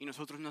y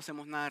nosotros no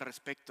hacemos nada al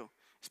respecto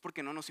es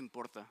porque no nos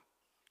importa.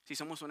 Si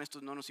somos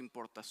honestos, no nos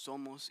importa.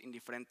 Somos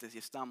indiferentes y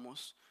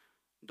estamos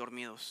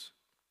dormidos.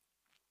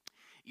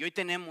 Y hoy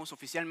tenemos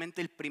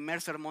oficialmente el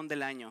primer sermón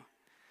del año.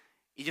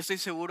 Y yo estoy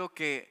seguro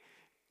que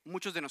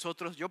muchos de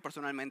nosotros, yo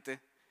personalmente,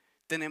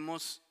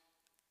 tenemos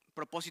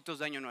propósitos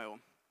de año nuevo.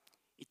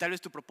 Y tal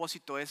vez tu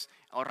propósito es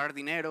ahorrar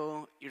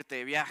dinero, irte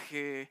de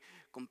viaje,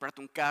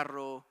 comprarte un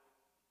carro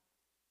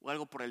o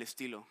algo por el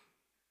estilo.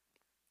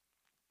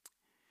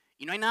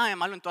 Y no hay nada de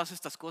malo en todas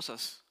estas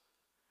cosas.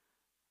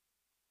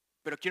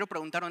 Pero quiero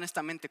preguntar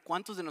honestamente,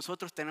 ¿cuántos de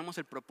nosotros tenemos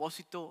el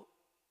propósito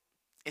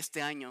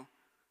este año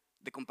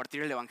de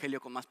compartir el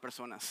evangelio con más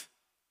personas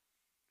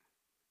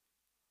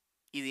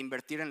y de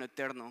invertir en lo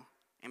eterno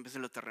en vez de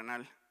lo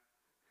terrenal?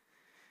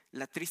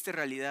 La triste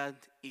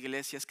realidad,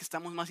 iglesia, es que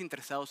estamos más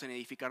interesados en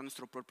edificar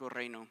nuestro propio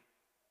reino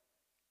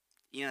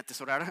y en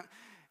atesorar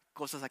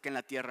cosas acá en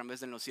la tierra en vez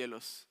de en los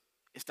cielos.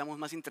 Estamos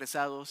más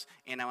interesados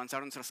en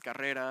avanzar nuestras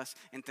carreras,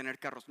 en tener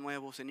carros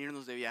nuevos, en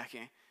irnos de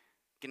viaje,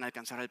 que en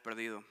alcanzar al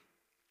perdido.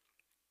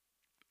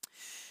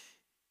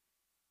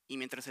 Y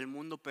mientras el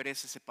mundo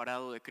perece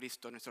separado de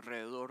Cristo a nuestro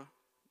alrededor,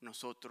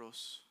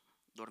 nosotros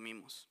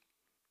dormimos.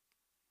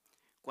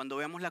 Cuando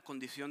vemos la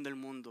condición del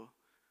mundo,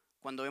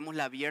 cuando vemos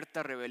la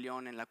abierta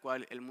rebelión en la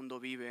cual el mundo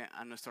vive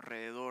a nuestro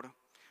alrededor,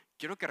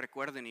 quiero que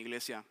recuerden,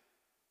 iglesia,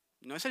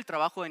 no es el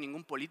trabajo de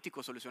ningún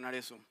político solucionar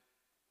eso.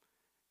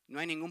 No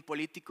hay ningún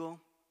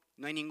político,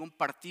 no hay ningún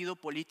partido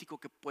político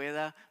que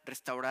pueda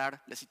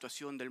restaurar la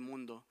situación del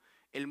mundo.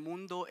 El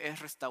mundo es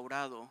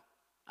restaurado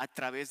a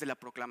través de la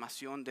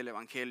proclamación del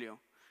evangelio.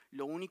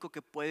 Lo único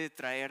que puede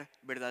traer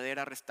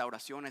verdadera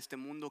restauración a este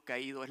mundo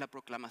caído es la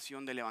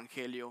proclamación del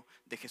evangelio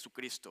de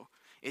Jesucristo.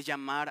 Es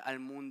llamar al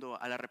mundo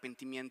al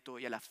arrepentimiento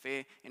y a la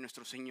fe en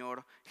nuestro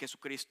Señor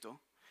Jesucristo.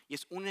 Y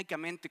es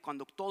únicamente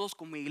cuando todos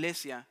como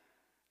iglesia,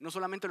 no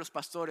solamente los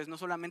pastores, no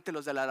solamente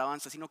los de la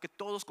alabanza, sino que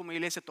todos como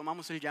iglesia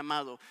tomamos el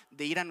llamado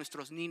de ir a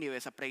nuestros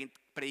Nínives a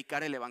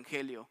predicar el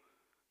evangelio,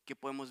 que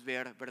podemos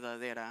ver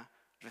verdadera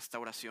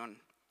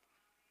restauración.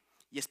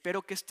 Y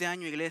espero que este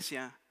año,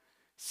 iglesia,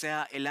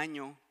 sea el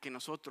año que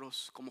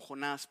nosotros, como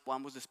Jonás,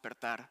 podamos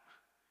despertar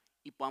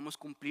y podamos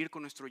cumplir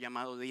con nuestro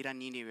llamado de ir a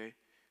Nínive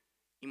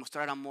y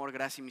mostrar amor,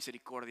 gracia y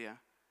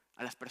misericordia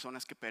a las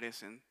personas que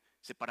perecen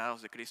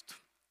separados de Cristo.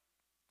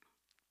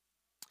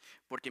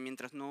 Porque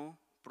mientras no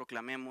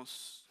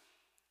proclamemos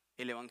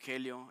el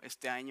Evangelio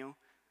este año,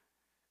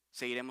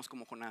 seguiremos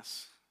como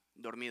Jonás,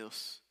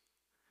 dormidos.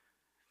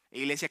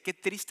 Iglesia, qué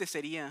triste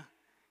sería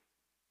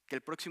que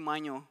el próximo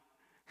año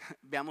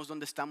veamos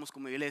dónde estamos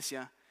como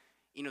iglesia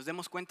y nos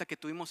demos cuenta que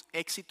tuvimos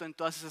éxito en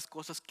todas esas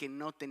cosas que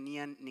no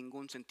tenían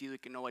ningún sentido y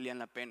que no valían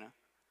la pena.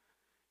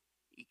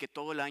 Y que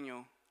todo el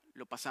año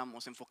lo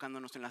pasamos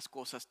enfocándonos en las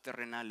cosas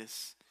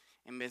terrenales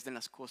en vez de en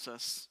las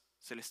cosas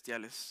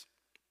celestiales.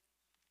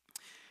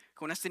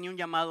 Jonás tenía un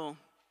llamado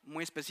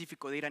muy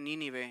específico de ir a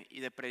Nínive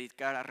y de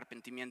predicar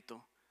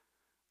arrepentimiento.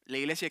 La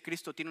iglesia de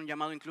Cristo tiene un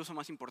llamado incluso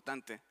más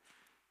importante.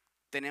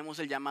 Tenemos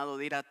el llamado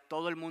de ir a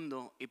todo el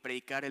mundo y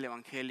predicar el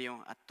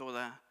evangelio a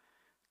toda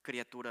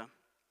criatura.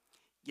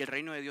 Y el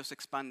reino de Dios se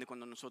expande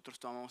cuando nosotros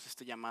tomamos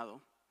este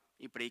llamado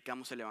y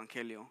predicamos el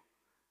evangelio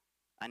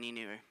a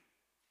Nínive,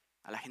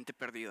 a la gente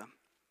perdida.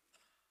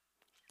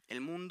 El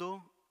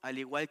mundo, al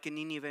igual que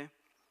Nínive,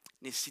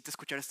 necesita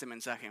escuchar este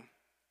mensaje.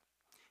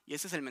 Y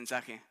ese es el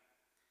mensaje.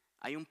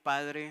 Hay un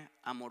Padre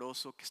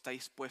amoroso que está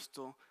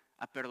dispuesto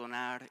a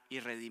perdonar y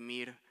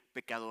redimir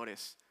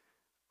pecadores.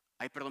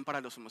 Hay perdón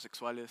para los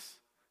homosexuales,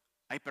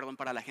 hay perdón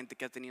para la gente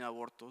que ha tenido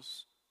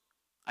abortos,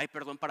 hay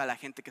perdón para la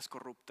gente que es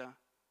corrupta,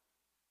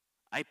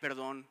 hay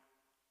perdón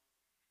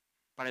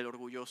para el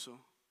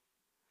orgulloso,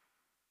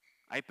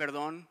 hay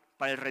perdón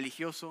para el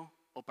religioso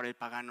o para el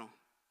pagano.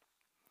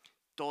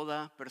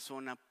 Toda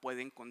persona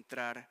puede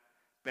encontrar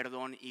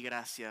perdón y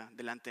gracia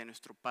delante de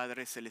nuestro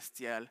Padre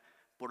Celestial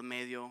por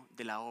medio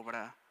de la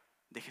obra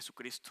de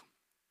Jesucristo.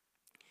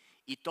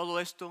 Y todo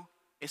esto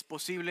es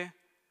posible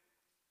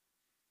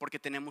porque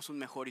tenemos un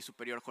mejor y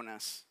superior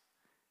Jonás.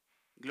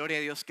 Gloria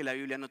a Dios que la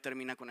Biblia no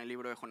termina con el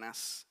libro de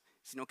Jonás,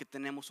 sino que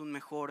tenemos un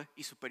mejor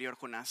y superior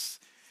Jonás.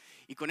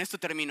 Y con esto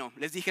termino.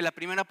 Les dije, la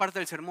primera parte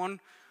del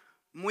sermón,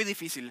 muy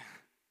difícil,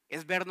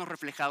 es vernos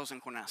reflejados en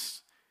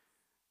Jonás.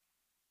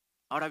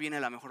 Ahora viene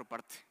la mejor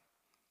parte,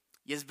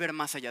 y es ver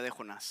más allá de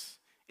Jonás,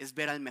 es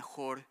ver al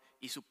mejor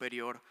y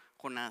superior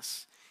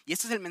Jonás. Y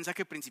este es el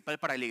mensaje principal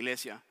para la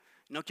iglesia.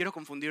 No quiero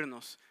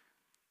confundirnos.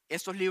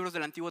 Estos libros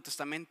del Antiguo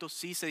Testamento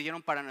sí se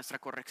dieron para nuestra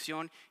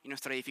corrección y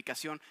nuestra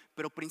edificación,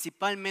 pero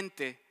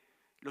principalmente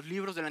los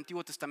libros del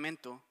Antiguo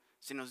Testamento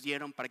se nos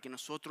dieron para que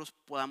nosotros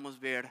podamos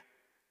ver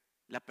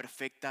la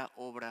perfecta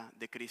obra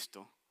de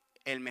Cristo,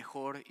 el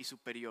mejor y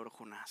superior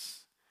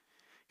Jonás.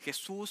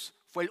 Jesús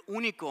fue el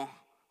único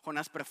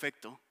Jonás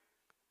perfecto.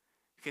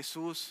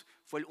 Jesús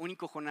fue el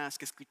único Jonás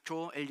que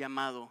escuchó el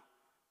llamado,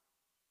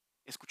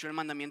 escuchó el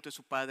mandamiento de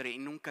su Padre y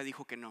nunca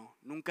dijo que no,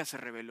 nunca se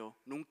rebeló,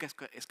 nunca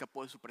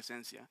escapó de su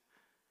presencia.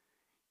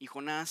 Y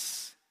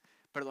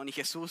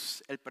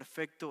Jesús, el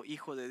perfecto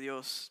Hijo de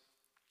Dios,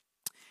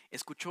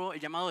 escuchó el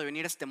llamado de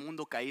venir a este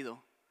mundo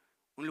caído,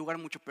 un lugar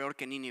mucho peor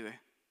que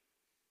Nínive.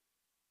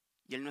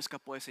 Y Él no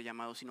escapó de ese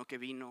llamado, sino que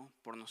vino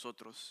por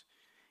nosotros.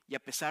 Y a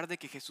pesar de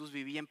que Jesús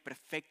vivía en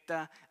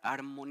perfecta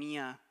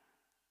armonía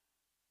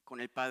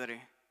con el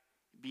Padre,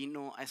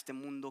 vino a este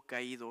mundo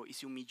caído y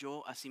se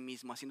humilló a sí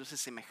mismo, haciéndose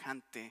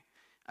semejante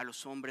a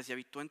los hombres y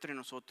habitó entre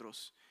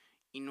nosotros.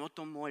 Y no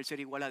tomó el ser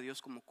igual a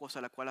Dios como cosa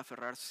a la cual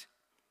aferrarse.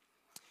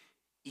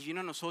 Y vino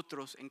a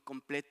nosotros en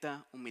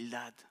completa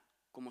humildad,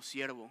 como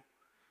siervo,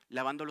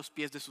 lavando los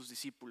pies de sus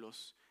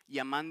discípulos y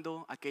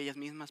amando a aquellas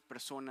mismas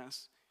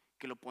personas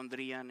que lo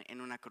pondrían en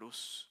una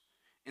cruz,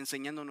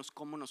 enseñándonos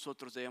cómo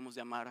nosotros debemos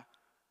de amar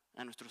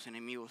a nuestros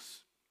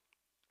enemigos.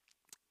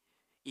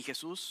 Y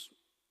Jesús,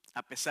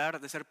 a pesar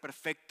de ser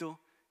perfecto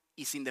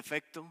y sin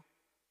defecto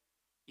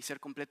y ser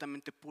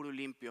completamente puro y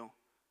limpio,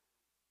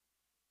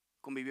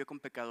 convivió con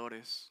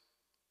pecadores,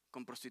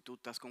 con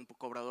prostitutas, con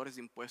cobradores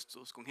de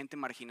impuestos, con gente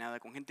marginada,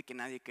 con gente que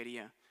nadie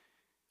quería.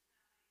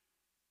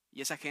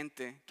 Y esa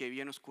gente que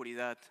vivía en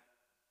oscuridad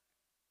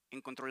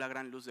encontró la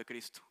gran luz de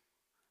Cristo,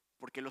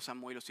 porque Él los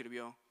amó y los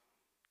sirvió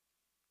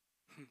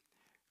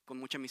con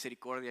mucha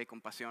misericordia y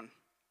compasión.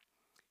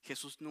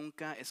 Jesús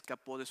nunca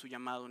escapó de su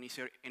llamado ni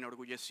se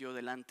enorgulleció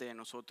delante de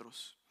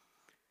nosotros.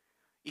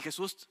 Y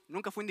Jesús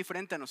nunca fue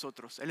indiferente a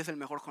nosotros. Él es el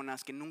mejor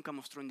Jonás que nunca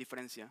mostró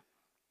indiferencia,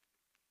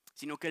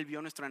 sino que Él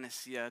vio nuestra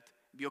necesidad,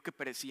 vio que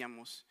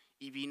perecíamos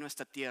y vino a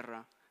esta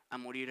tierra a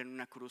morir en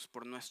una cruz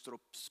por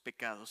nuestros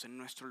pecados, en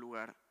nuestro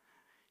lugar.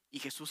 Y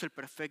Jesús, el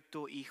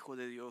perfecto Hijo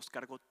de Dios,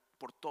 cargó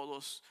por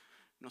todos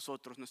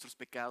nosotros nuestros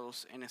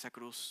pecados en esa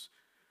cruz,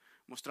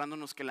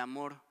 mostrándonos que el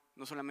amor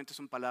no solamente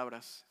son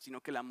palabras,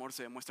 sino que el amor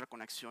se demuestra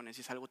con acciones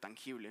y es algo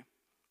tangible.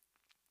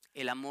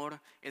 El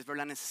amor es ver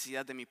la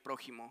necesidad de mi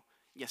prójimo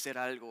y hacer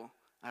algo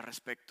al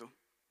respecto.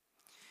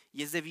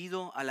 Y es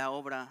debido a la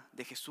obra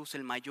de Jesús,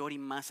 el mayor y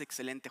más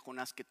excelente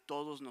Jonás, que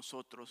todos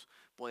nosotros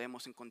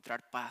podemos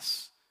encontrar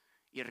paz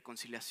y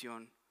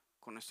reconciliación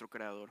con nuestro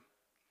Creador.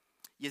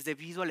 Y es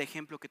debido al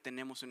ejemplo que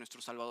tenemos en nuestro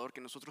Salvador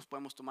que nosotros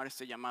podemos tomar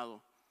este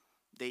llamado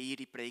de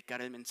ir y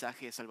predicar el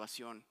mensaje de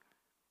salvación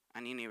a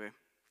Nínive.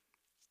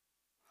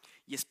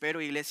 Y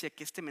espero, iglesia,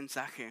 que este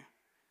mensaje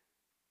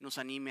nos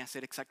anime a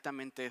hacer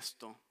exactamente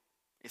esto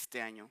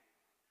este año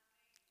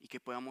y que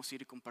podamos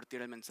ir y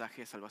compartir el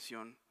mensaje de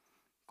salvación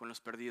con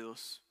los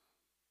perdidos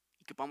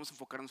y que podamos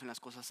enfocarnos en las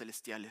cosas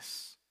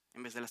celestiales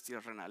en vez de las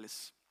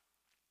terrenales.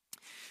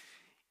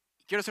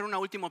 Quiero hacer una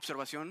última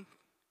observación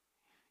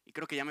y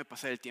creo que ya me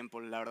pasé el tiempo,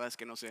 la verdad es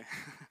que no sé,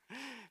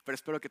 pero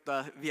espero que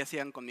todavía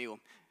sigan conmigo.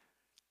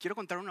 Quiero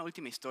contar una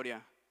última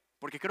historia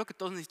porque creo que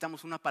todos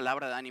necesitamos una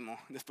palabra de ánimo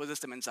después de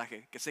este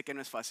mensaje, que sé que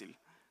no es fácil.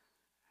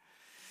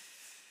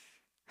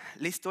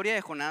 La historia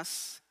de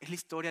Jonás es la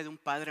historia de un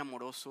padre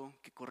amoroso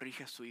que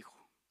corrige a su hijo.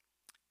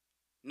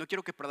 No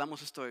quiero que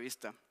perdamos esto de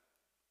vista.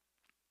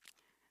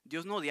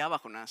 Dios no odiaba a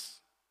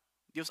Jonás,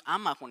 Dios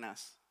ama a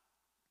Jonás.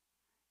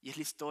 Y es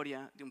la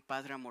historia de un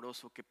padre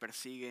amoroso que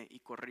persigue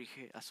y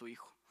corrige a su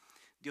hijo.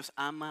 Dios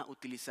ama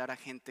utilizar a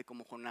gente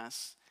como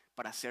Jonás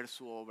para hacer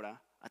su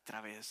obra a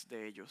través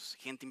de ellos,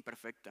 gente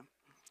imperfecta.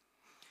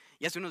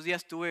 Y hace unos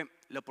días tuve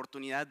la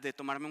oportunidad de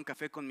tomarme un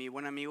café con mi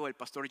buen amigo, el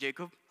pastor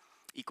Jacob,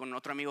 y con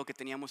otro amigo que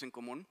teníamos en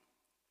común.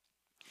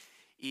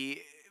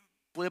 Y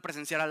pude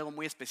presenciar algo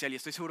muy especial y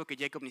estoy seguro que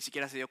Jacob ni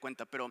siquiera se dio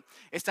cuenta, pero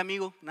este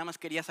amigo nada más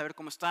quería saber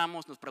cómo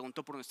estábamos, nos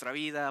preguntó por nuestra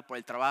vida, por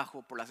el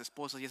trabajo, por las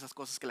esposas y esas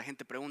cosas que la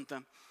gente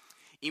pregunta.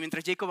 Y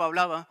mientras Jacob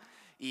hablaba,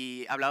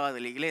 y hablaba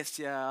de la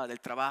iglesia, del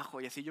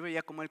trabajo y así, yo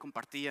veía cómo él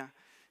compartía.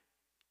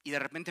 Y de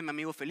repente mi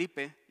amigo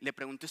Felipe le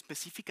preguntó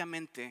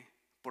específicamente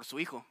por su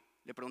hijo,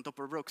 le preguntó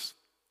por Brooks.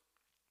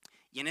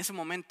 Y en ese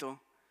momento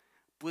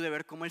pude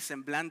ver cómo el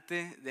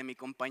semblante de mi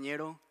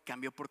compañero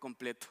cambió por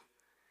completo.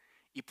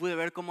 Y pude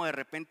ver cómo de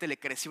repente le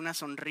creció una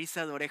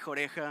sonrisa de oreja a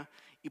oreja.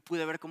 Y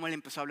pude ver cómo él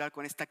empezó a hablar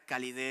con esta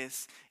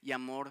calidez y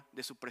amor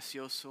de su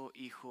precioso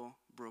hijo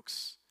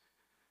Brooks.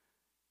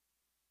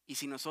 Y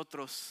si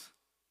nosotros,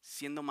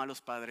 siendo malos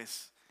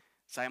padres,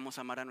 sabemos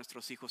amar a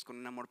nuestros hijos con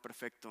un amor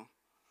perfecto,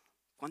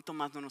 ¿cuánto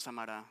más no nos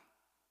amará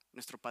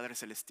nuestro Padre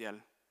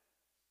Celestial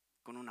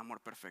con un amor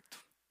perfecto?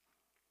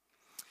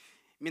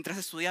 Mientras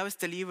estudiaba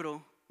este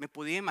libro, me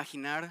podía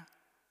imaginar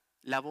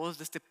la voz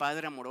de este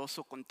padre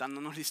amoroso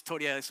contándonos la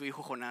historia de su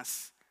hijo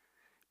Jonás,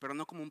 pero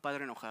no como un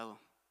padre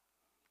enojado,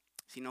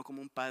 sino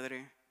como un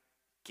padre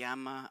que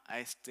ama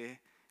a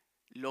este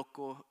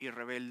loco y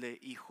rebelde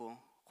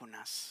hijo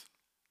Jonás.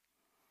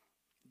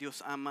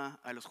 Dios ama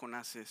a los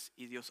Jonases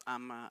y Dios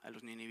ama a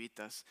los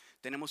ninivitas.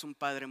 Tenemos un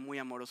Padre muy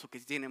amoroso que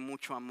tiene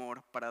mucho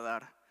amor para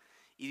dar.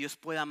 Y Dios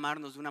puede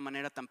amarnos de una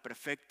manera tan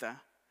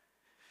perfecta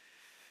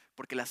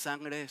porque la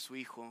sangre de su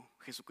Hijo,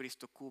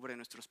 Jesucristo, cubre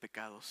nuestros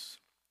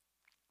pecados.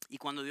 Y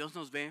cuando Dios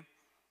nos ve,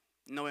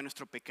 no ve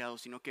nuestro pecado,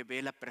 sino que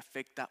ve la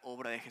perfecta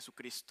obra de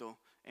Jesucristo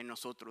en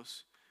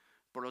nosotros.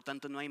 Por lo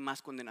tanto, no hay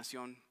más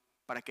condenación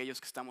para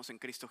aquellos que estamos en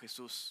Cristo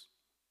Jesús.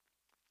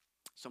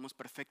 Somos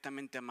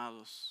perfectamente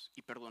amados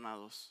y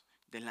perdonados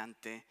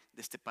delante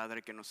de este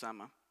Padre que nos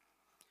ama.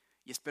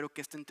 Y espero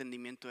que este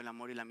entendimiento del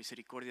amor y la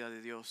misericordia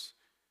de Dios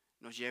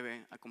nos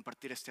lleve a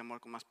compartir este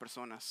amor con más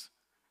personas.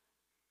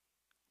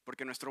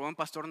 Porque nuestro buen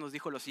pastor nos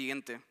dijo lo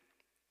siguiente.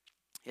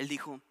 Él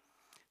dijo,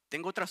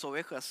 tengo otras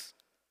ovejas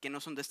que no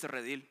son de este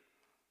redil.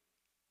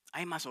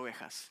 Hay más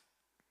ovejas,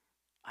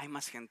 hay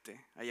más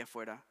gente allá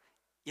afuera.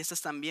 Y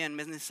estas también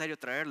me es necesario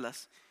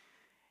traerlas.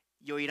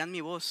 Y oirán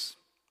mi voz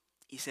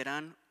y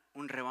serán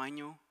un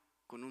rebaño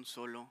con un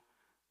solo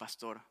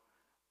pastor.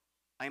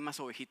 Hay más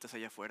ovejitas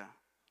allá afuera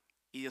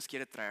y Dios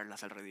quiere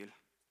traerlas al redil.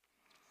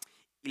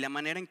 Y la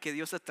manera en que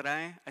Dios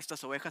atrae a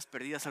estas ovejas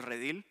perdidas al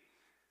redil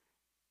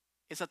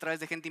es a través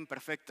de gente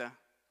imperfecta,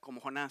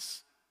 como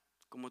Jonás,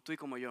 como tú y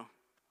como yo.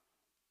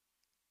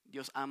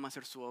 Dios ama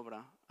hacer su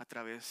obra a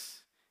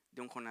través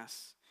de un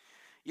Jonás.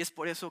 Y es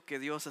por eso que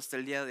Dios hasta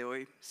el día de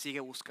hoy sigue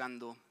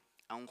buscando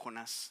a un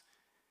Jonás.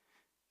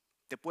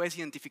 ¿Te puedes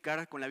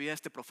identificar con la vida de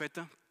este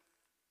profeta?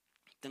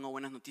 Tengo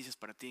buenas noticias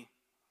para ti.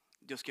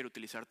 Dios quiere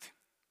utilizarte.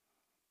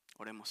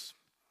 Oremos.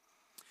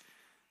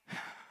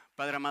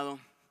 Padre amado,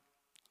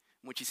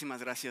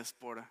 muchísimas gracias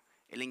por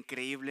el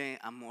increíble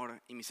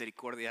amor y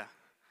misericordia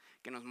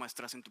que nos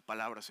muestras en tu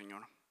palabra,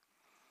 Señor.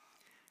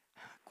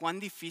 Cuán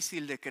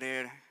difícil de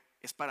creer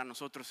es para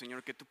nosotros,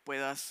 Señor, que tú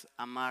puedas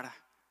amar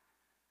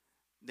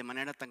de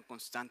manera tan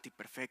constante y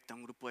perfecta a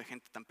un grupo de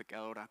gente tan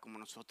pecadora como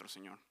nosotros,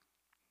 Señor.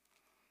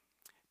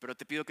 Pero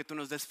te pido que tú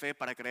nos des fe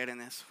para creer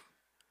en eso.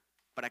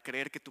 Para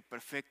creer que tu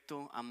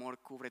perfecto amor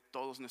cubre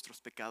todos nuestros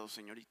pecados,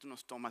 Señor, y tú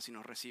nos tomas y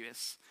nos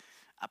recibes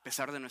a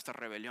pesar de nuestra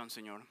rebelión,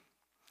 Señor.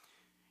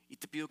 Y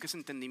te pido que ese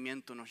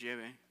entendimiento nos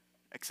lleve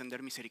a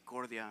extender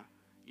misericordia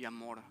y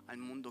amor al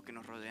mundo que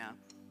nos rodea.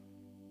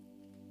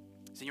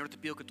 Señor, te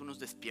pido que tú nos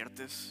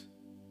despiertes.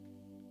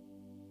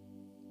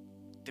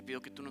 Te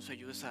pido que tú nos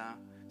ayudes a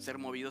ser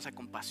movidos a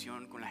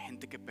compasión con la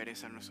gente que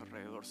perece a nuestro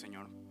alrededor,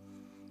 Señor.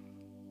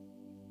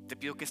 Te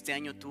pido que este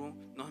año tú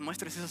nos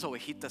muestres esas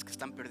ovejitas que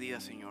están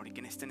perdidas, Señor, y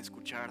que necesiten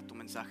escuchar tu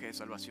mensaje de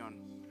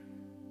salvación.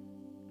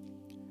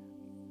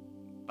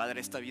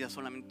 Padre, esta vida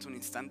solamente es un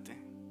instante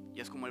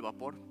y es como el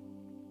vapor.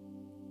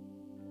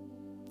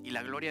 Y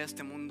la gloria de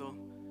este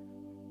mundo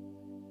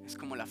es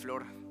como la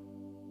flor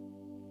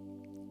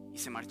y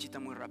se marchita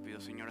muy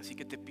rápido, Señor. Así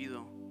que te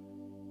pido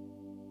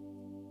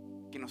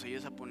que nos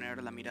ayudes a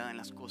poner la mirada en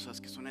las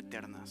cosas que son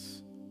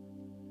eternas,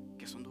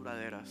 que son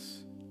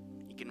duraderas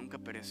y que nunca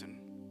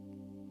perecen.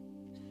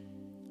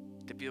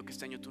 Te pido que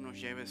este año tú nos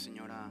lleves,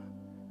 Señor,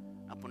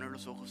 a poner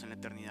los ojos en la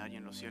eternidad y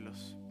en los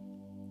cielos.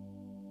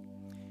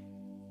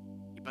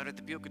 Y Padre,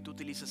 te pido que tú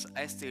utilices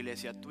a esta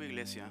iglesia, a tu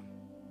iglesia,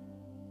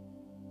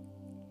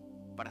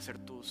 para ser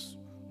tus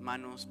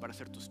manos, para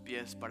ser tus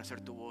pies, para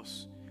ser tu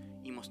voz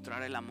y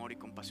mostrar el amor y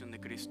compasión de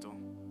Cristo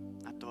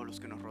a todos los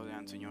que nos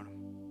rodean, Señor.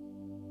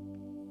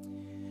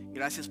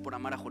 Gracias por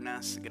amar a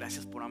Jonás,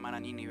 gracias por amar a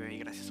Nínive y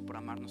gracias por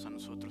amarnos a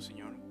nosotros,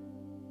 Señor.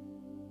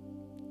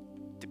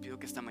 Te pido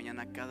que esta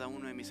mañana cada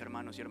uno de mis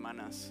hermanos y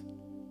hermanas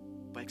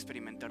pueda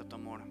experimentar tu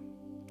amor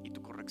y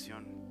tu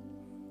corrección,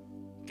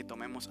 que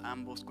tomemos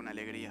ambos con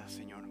alegría,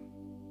 Señor.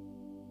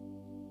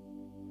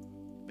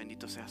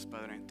 Bendito seas,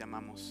 Padre, te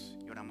amamos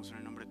y oramos en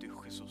el nombre de tu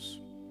Hijo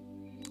Jesús.